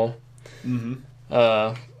the wall. Mm-hmm.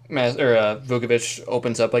 Vukovic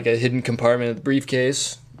opens up like a hidden compartment of the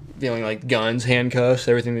briefcase, feeling like guns, handcuffs,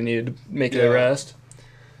 everything they needed to make the Yeah. arrest.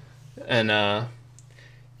 And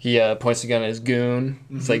he points the gun at his goon.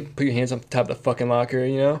 It's Mm-hmm. like, put your hands on top of the fucking locker,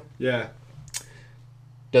 Yeah.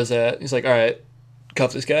 Does that. He's like, all right,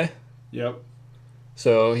 cuff this guy. Yep.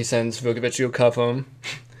 So he sends Vukovic to go cuff him.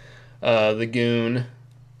 The goon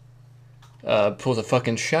pulls a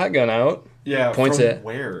fucking shotgun out. Yeah. Points from it.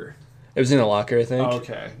 where? It was in the locker, I think. Oh,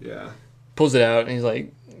 okay. Yeah. Pulls it out, and he's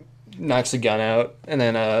like, knocks the gun out. And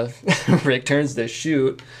then Rick turns to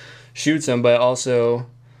shoots him, but also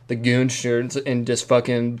the goon shoots and just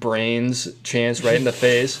fucking brains Chance right in the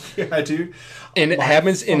face. Yeah, dude. And it My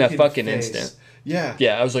happens in a fucking face. instant. Yeah.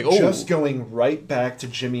 Yeah, I was like, oh. Just going right back to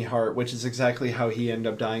Jimmy Hart, which is exactly how he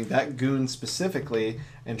ended up dying. That goon specifically,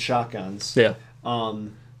 and shotguns. Yeah.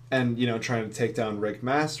 And trying to take down Rick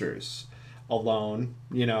Masters alone.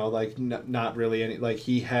 Like not really any. Like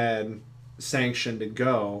he had sanction to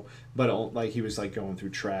go, but like he was like going through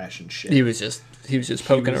trash and shit. He was just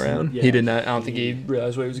poking was- around. yeah, He did not. I don't think he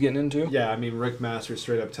realized what he was getting into. Yeah, I mean Rick Masters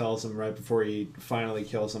straight up tells him right before he finally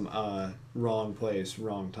kills him, wrong place,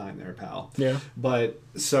 wrong time there, pal. Yeah. But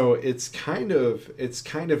so it's kind of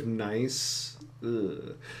nice.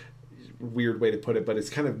 Weird way to put it, but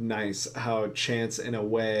it's kind of nice how Chance in a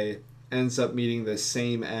way ends up meeting the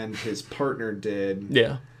same end his partner did.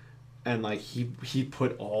 Yeah. And like he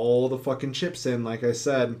put all the fucking chips in, like I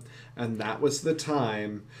said, and that was the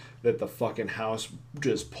time that the fucking house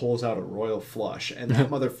just pulls out a royal flush, and that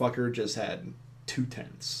motherfucker just had 2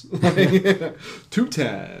 10s. 2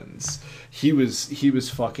 10s. He was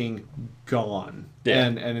fucking gone. Yeah.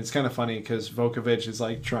 And it's kind of funny because Vukovic is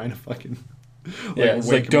like trying to fucking Yeah. It's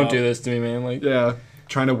wake like, him don't up. do this to me, man. Like, Yeah,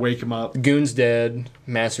 trying to wake him up. Goon's dead.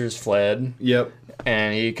 Masters fled, Yep.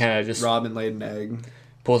 and he kind of just Robin laid an egg.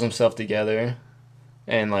 pulls himself together,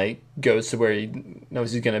 and like goes to where he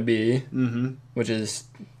knows he's gonna be, which is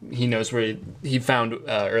he knows where he found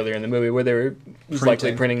earlier in the movie where they were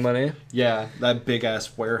likely printing money Yeah, that big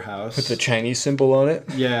ass warehouse with the Chinese symbol on it.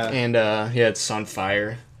 Yeah. And it's on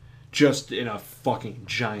fire. Just in a fucking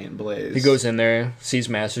giant blaze. He goes in there, sees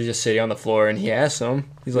Masters just sitting on the floor, and he asks him,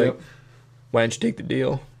 he's like, Yep. "Why didn't you take the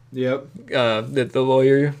deal?" Yep. The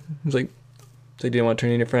lawyer was like, "They didn't want to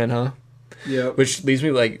turn in your friend, huh?" Yep. Which leads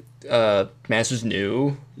me like, Masters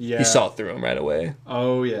knew. Yeah. He saw through him right away.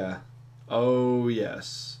 Oh yeah. Oh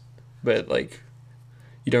yes. But like,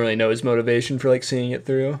 you don't really know his motivation for like seeing it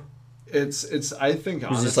through. It's I think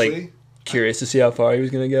was just, honestly like, Curious to see how far he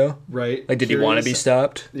was gonna go. right. Like, did he want to be Curious-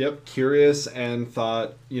 stopped? Yep, curious and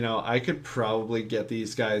thought, I could probably get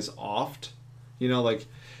these guys offed. Like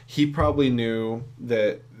he probably knew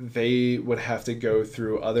that they would have to go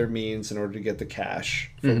through other means in order to get the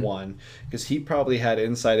cash, for one, because he probably had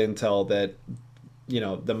inside intel that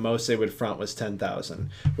the most they would front was 10,000,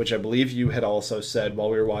 which I believe you had also said while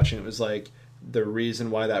we were watching. It was like the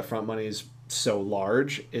reason why that front money is so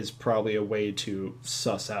large is probably a way to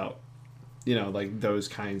suss out like those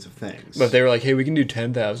kinds of things. But if they were like, "Hey, we can do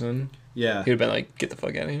 10,000," yeah. he'd have been like, "Get the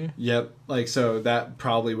fuck out of here." Yep. Like, so that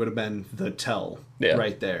probably would have been the tell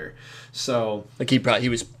right there. So, Like he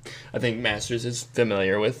was. I think Masters is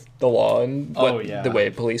familiar with the law and the way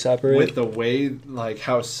police operate. with the way, like,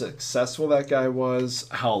 how successful that guy was,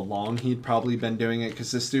 how long he'd probably been doing it,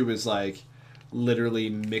 because this dude was, like, literally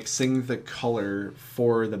mixing the color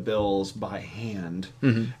for the bills by hand,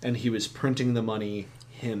 and he was printing the money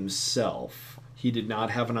himself. He did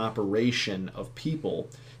not have an operation of people.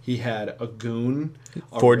 He had a goon.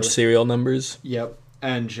 Forged serial numbers. Yep,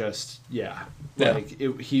 and just Yeah. like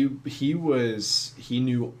he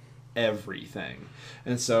knew everything,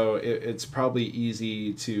 and so it's probably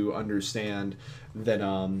easy to understand that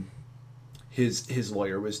his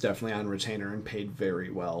lawyer was definitely on retainer and paid very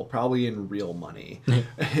well, probably in real money,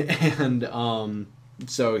 and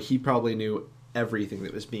so he probably knew everything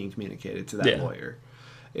that was being communicated to that lawyer.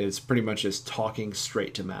 It's pretty much just talking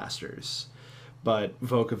straight to Masters. But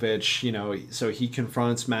Vukovic, so he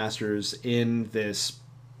confronts Masters in this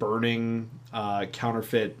burning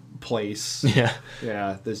counterfeit place. Yeah.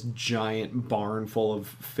 Yeah, this giant barn full of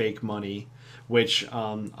fake money, which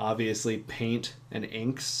obviously paint and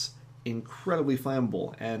inks incredibly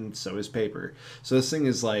flammable, and so is paper. So this thing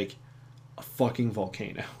is like a fucking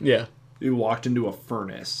volcano. Yeah. You walked into a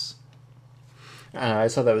furnace. I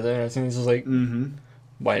thought that was interesting. He's just like,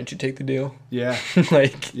 why didn't you take the deal? Yeah.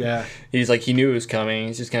 Like, Yeah. he's like, he knew it was coming.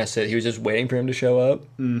 He's just kind of said he was just waiting for him to show up.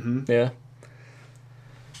 Mm-hmm. Yeah.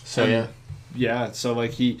 So, yeah. Yeah, so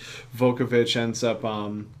like Vukovich ends up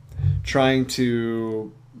trying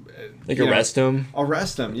to Like arrest him,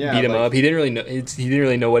 yeah, beat him like, up. He didn't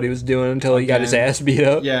really know what he was doing until he got his ass beat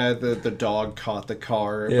up. Yeah, the dog caught the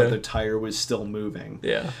car, Yeah. but the tire was still moving.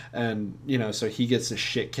 Yeah. And so he gets the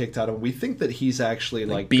shit kicked out of him. We think that he's actually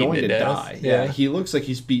like beaten going to death. die. Yeah. He looks like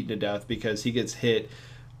he's beaten to death because he gets hit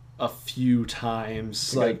a few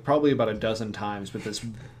times, Okay. like probably about a dozen times with this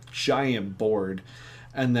giant board.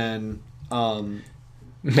 And then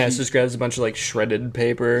Mass just grabs a bunch of like shredded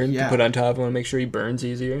paper to put on top of him to make sure he burns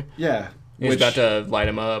easier. yeah, He's about to light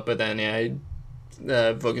him up, but then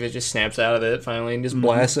Vukovich just snaps out of it finally and just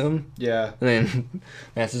blasts him. yeah. And then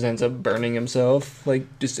Mass just ends up burning himself, like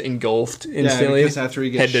just engulfed Yeah, instantly. because after he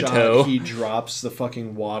gets head to shot, toe. he drops the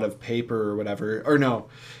fucking wad of paper or whatever. Or no,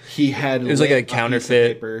 he had It was like a lit piece of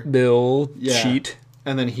counterfeit paper, bill Yeah. sheet.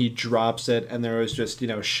 and then he drops it, and there was just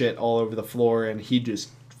shit all over the floor, and he just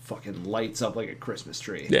fucking lights up like a Christmas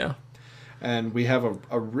tree. Yeah. And we have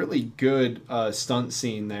a really good stunt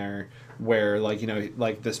scene there where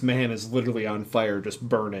like this man is literally on fire, just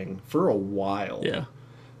burning for a while. Yeah.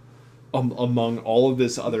 Among all of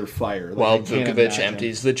this other fire, like, While I can't Vukovich imagine.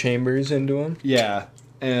 empties the chambers into him. Yeah.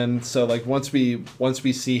 And so like once we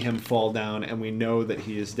see him fall down and we know that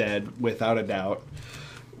he is dead without a doubt,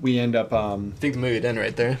 we end up I think the movie would end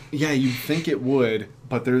right there. yeah, you'd think it would,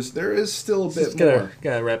 but there is still a bit Just more.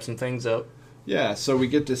 gotta wrap some things up. Yeah, so we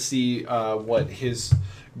get to see what his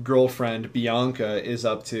girlfriend Bianca is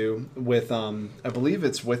up to with I believe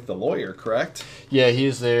it's with the lawyer, correct? Yeah, he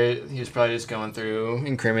was there. He was probably just going through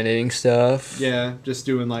incriminating stuff. Yeah, just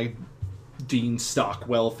doing like Dean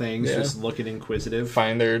Stockwell things, Yeah. just looking inquisitive.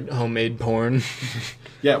 Find their homemade porn.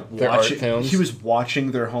 Yeah, Their art films. He was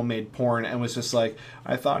watching their homemade porn and was just like,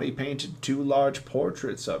 I thought he painted 2 large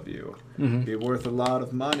portraits of you. Mm-hmm. Be worth a lot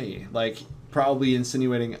of money. Like, probably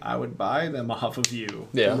insinuating, I would buy them off of you.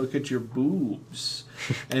 Yeah. Look at your boobs.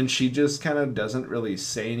 And she just kind of doesn't really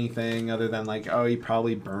say anything other than like, oh, he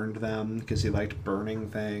probably burned them because he liked burning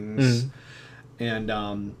things. And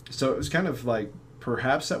so it was kind of like,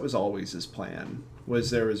 perhaps that was always his plan,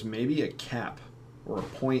 was there was maybe a cap or a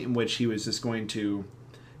point in which he was just going to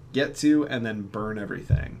get to and then burn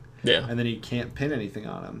everything. Yeah. And then you can't pin anything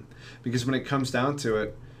on him. Because when it comes down to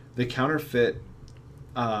it, the counterfeit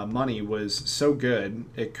money was so good,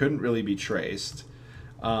 it couldn't really be traced.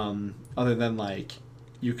 Other than, like,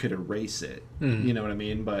 you could erase it. You know what I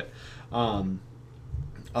mean? But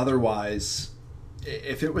otherwise,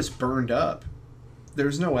 if it was burned up,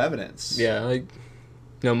 there's no evidence. Yeah, like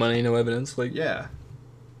no money, no evidence. Like Yeah.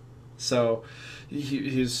 So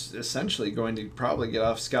he's essentially going to probably get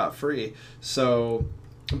off scot-free. So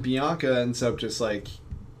Bianca ends up just like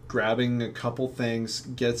grabbing a couple things,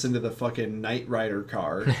 gets into the fucking Knight Rider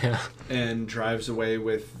car, and drives away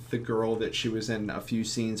with the girl that she was in a few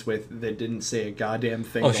scenes with that didn't say a goddamn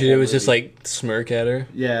thing. all the she did whole was just movie. like smirk at her.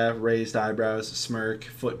 Yeah, raised eyebrows, smirk,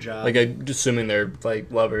 foot job. Like I'm assuming they're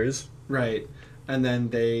like lovers. Right. And then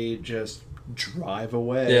they just drive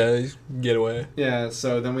away. Yeah, get away. Yeah,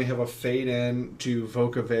 so then we have a fade in to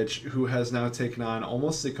Vukovich, who has now taken on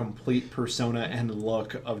almost the complete persona and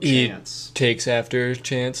look of Chance. Takes after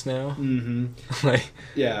Chance now. Mm-hmm. Like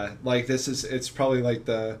Yeah, like it's probably like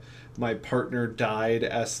the my partner died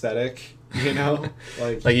aesthetic, you know?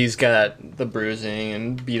 like he's got the bruising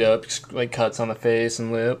and beat up like cuts on the face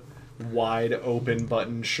and lip. wide open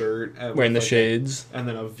button shirt. Wearing the like shades. and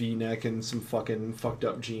then a V-neck and some fucking fucked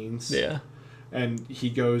up jeans. Yeah. And he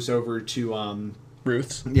goes over to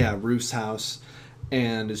Ruth's. Ruth's house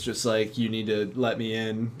and is just like, you need to let me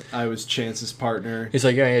in. I was Chance's partner. He's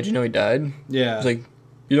like, yeah, did you know he died? Yeah. He's like,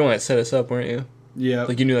 you're the one that set us up, weren't you? Yep.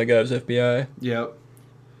 Like, you knew that guy was FBI. Yep.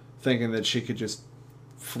 Thinking that she could just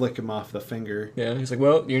flick him off the finger. Yeah. He's like,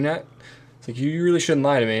 well, you're not. It's like, you really shouldn't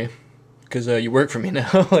lie to me because you work for me now.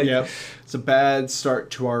 Like, Yep. It's a bad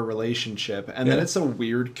start to our relationship. And then Yeah. it's a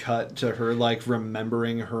weird cut to her, like,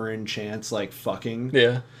 remembering her and Chance, like, fucking.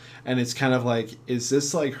 Yeah. And it's kind of like, is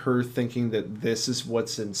this, like, her thinking that this is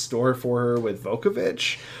what's in store for her with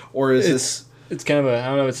Vukovich? Or is this... It's kind of a, I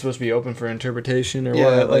don't know, it's supposed to be open for interpretation or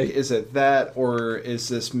Yeah, what. like, is it that, or is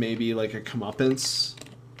this maybe, like, a comeuppance?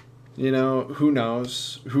 You know, who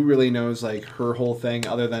knows? Who really knows, like, her whole thing,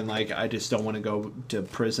 other than, like, I just don't want to go to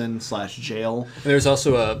prison/jail. There's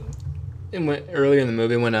also earlier in the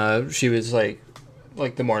movie when she was like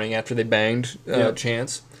like the morning after they banged Yep.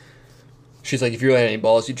 Chance. She's like, if you really had any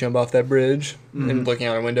balls, you'd jump off that bridge. And looking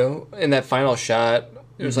out her window. In that final shot,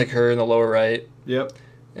 it was like her in the lower right. Yep.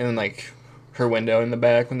 And then like her window in the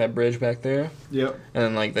back, when that bridge back there. Yep. And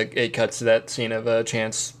then like it cuts to that scene of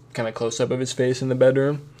Chance kind of close up of his face in the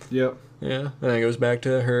bedroom. Yep. Yeah. And then it goes back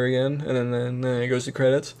to her again. And then it goes to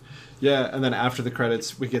credits. Yeah, and then after the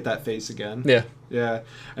credits, we get that face again. Yeah. Yeah,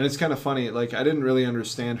 and it's kind of funny. Like, I didn't really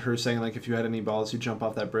understand her saying, like, if you had any balls, you jump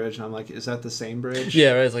off that bridge. And I'm like, is that the same bridge?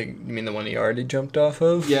 Yeah, right. It's like, you mean the one he already jumped off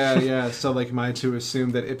of? Yeah. So, like, am I to assume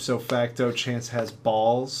that ipso facto Chance has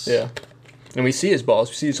balls? Yeah. And we see his balls.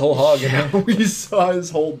 We see his whole hog. Yeah, we saw his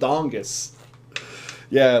whole dongus.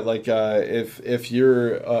 Yeah, like, if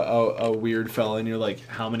you're a weird fella and you're like,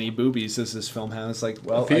 how many boobies does this film have? It's like,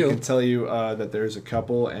 well, I can tell you that there's a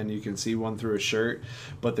couple, and you can see one through a shirt,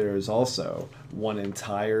 but there is also one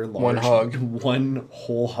entire large... One hog. One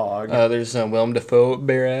whole hog. There's Willem Dafoe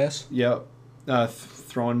bare ass. Yep.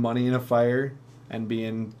 Throwing money in a fire and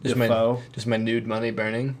being Dafoe. Just my nude money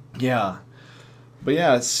burning. Yeah. But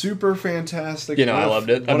yeah, it's super fantastic. You know, I loved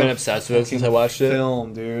it. I've been obsessed with it since I watched it.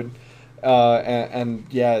 Film, dude. And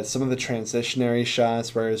yeah, some of the transitionary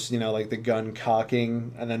shots, whereas, you know, like the gun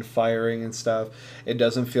cocking and then firing and stuff, it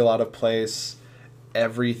doesn't feel out of place.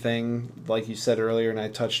 Everything, like you said earlier, and I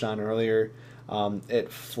touched on earlier,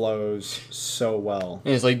 it flows so well.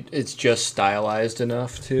 And it's like, it's just stylized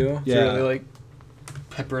enough too. Yeah. To really like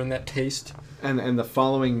pepper in that taste. And the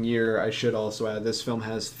following year, I should also add, this film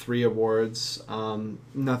has 3 awards.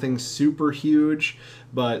 Nothing super huge,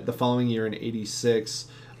 but the following year in '86,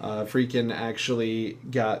 Friedkin actually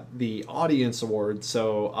got the Audience Award,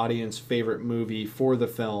 so Audience Favorite Movie for the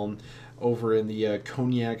film, over in the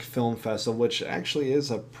Cognac Film Festival, which actually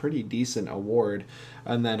is a pretty decent award.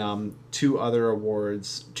 And then 2 other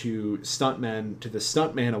awards to the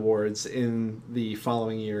Stuntman Awards in the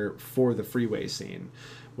following year for the freeway scene,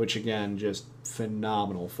 which again, just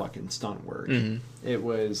phenomenal fucking stunt work. Mm-hmm. It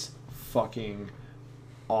was fucking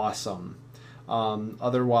awesome.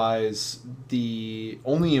 Otherwise, the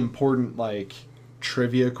only important, like,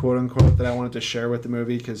 trivia, quote unquote, that I wanted to share with the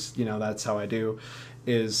movie, because, you know, that's how I do,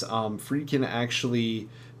 is Friedkin actually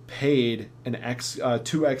paid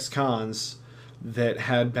 2 ex-cons that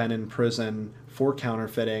had been in prison for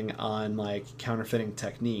counterfeiting on, like, counterfeiting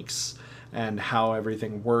techniques and how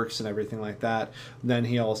everything works and everything like that. Then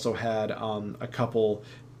he also had a couple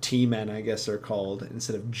T-men, I guess they're called.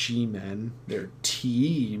 Instead of G-men, they're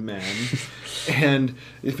T-men. And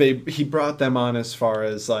he brought them on as far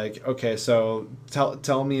as, like, okay, so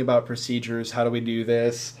tell me about procedures, how do we do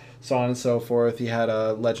this, so on and so forth. He had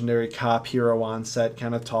a legendary cop hero on set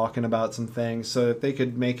kind of talking about some things so that they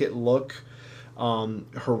could make it look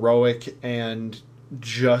heroic and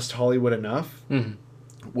just Hollywood enough. Mm-hmm.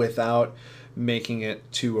 Without making it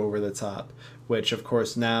too over the top, which of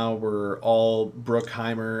course now we're all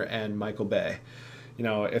Bruckheimer and Michael Bay. You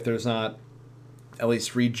know, if there's not at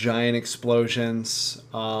least 3 giant explosions,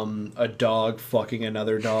 a dog fucking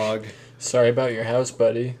another dog. Sorry about your house,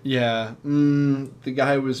 buddy. Yeah, the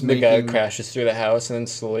guy crashes through the house and then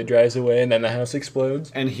slowly drives away, and then the house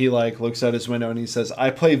explodes. And he, like, looks out his window and he says,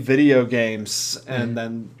 "I play video games," and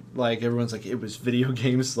then, like, everyone's like, it was video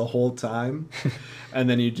games the whole time. And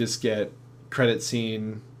then you just get credit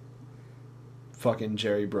scene, fucking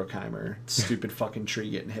Jerry Bruckheimer, stupid fucking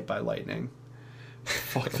tree getting hit by lightning.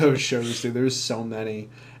 Fuck those shows, dude. There's so many.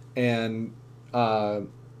 And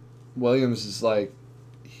Williams is like,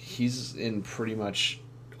 he's in pretty much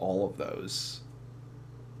all of those.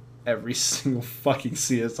 Every single fucking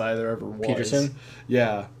CSI there ever was. Peterson?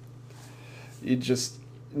 Yeah. It just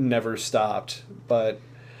never stopped. But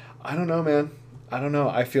I don't know, man. I don't know.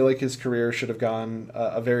 I feel like his career should have gone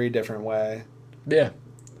a very different way. Yeah.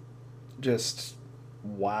 Just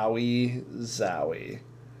wowie zowie.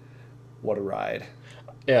 What a ride.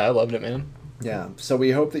 Yeah, I loved it, man. Yeah. So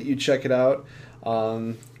we hope that you check it out.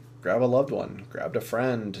 Grab a loved one. Grab a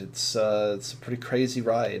friend. It's a pretty crazy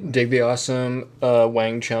ride. Dig the awesome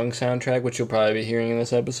Wang Chung soundtrack, which you'll probably be hearing in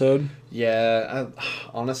this episode. Yeah.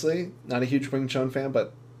 Honestly, not a huge Wing Chun fan,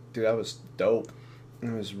 but dude, that was dope.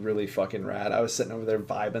 It was really fucking rad. I was sitting over there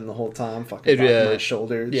vibing the whole time, fucking rocking my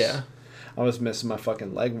shoulders. Yeah. I was missing my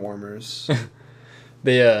fucking leg warmers.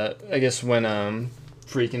 I guess when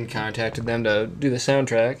Friedkin contacted them to do the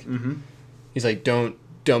soundtrack, he's like, don't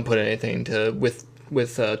put anything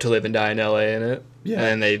with To Live and Die in L.A. in it. Yeah.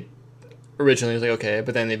 And they originally was like, okay,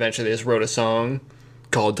 but then eventually they just wrote a song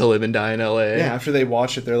called To Live and Die in L.A. Yeah, after they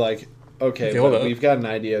watched it, they're like, okay, but we've got an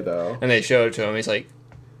idea, though. And they showed it to him. He's like,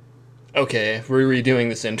 Okay, we're redoing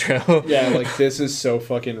this intro. Yeah, like this is so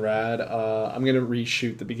fucking rad. I'm gonna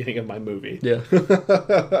reshoot the beginning of my movie. Yeah.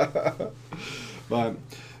 But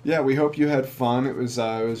yeah, we hope you had fun. It was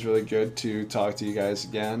really good to talk to you guys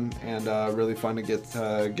again, and really fun to get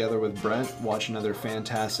together with Brent, watch another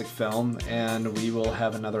fantastic film, and we will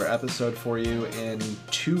have another episode for you in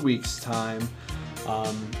 2 weeks' time.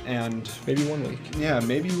 And Maybe 1 week. yeah,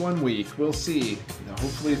 maybe 1 week. We'll see.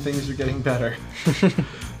 Hopefully things are getting better.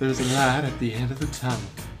 There's a light at the end of the tunnel.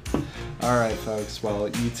 All right, folks. Well,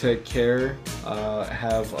 you take care.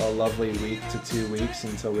 Have a lovely week to 2 weeks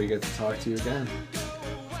until we get to talk to you again.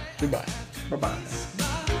 Goodbye. Bye-bye.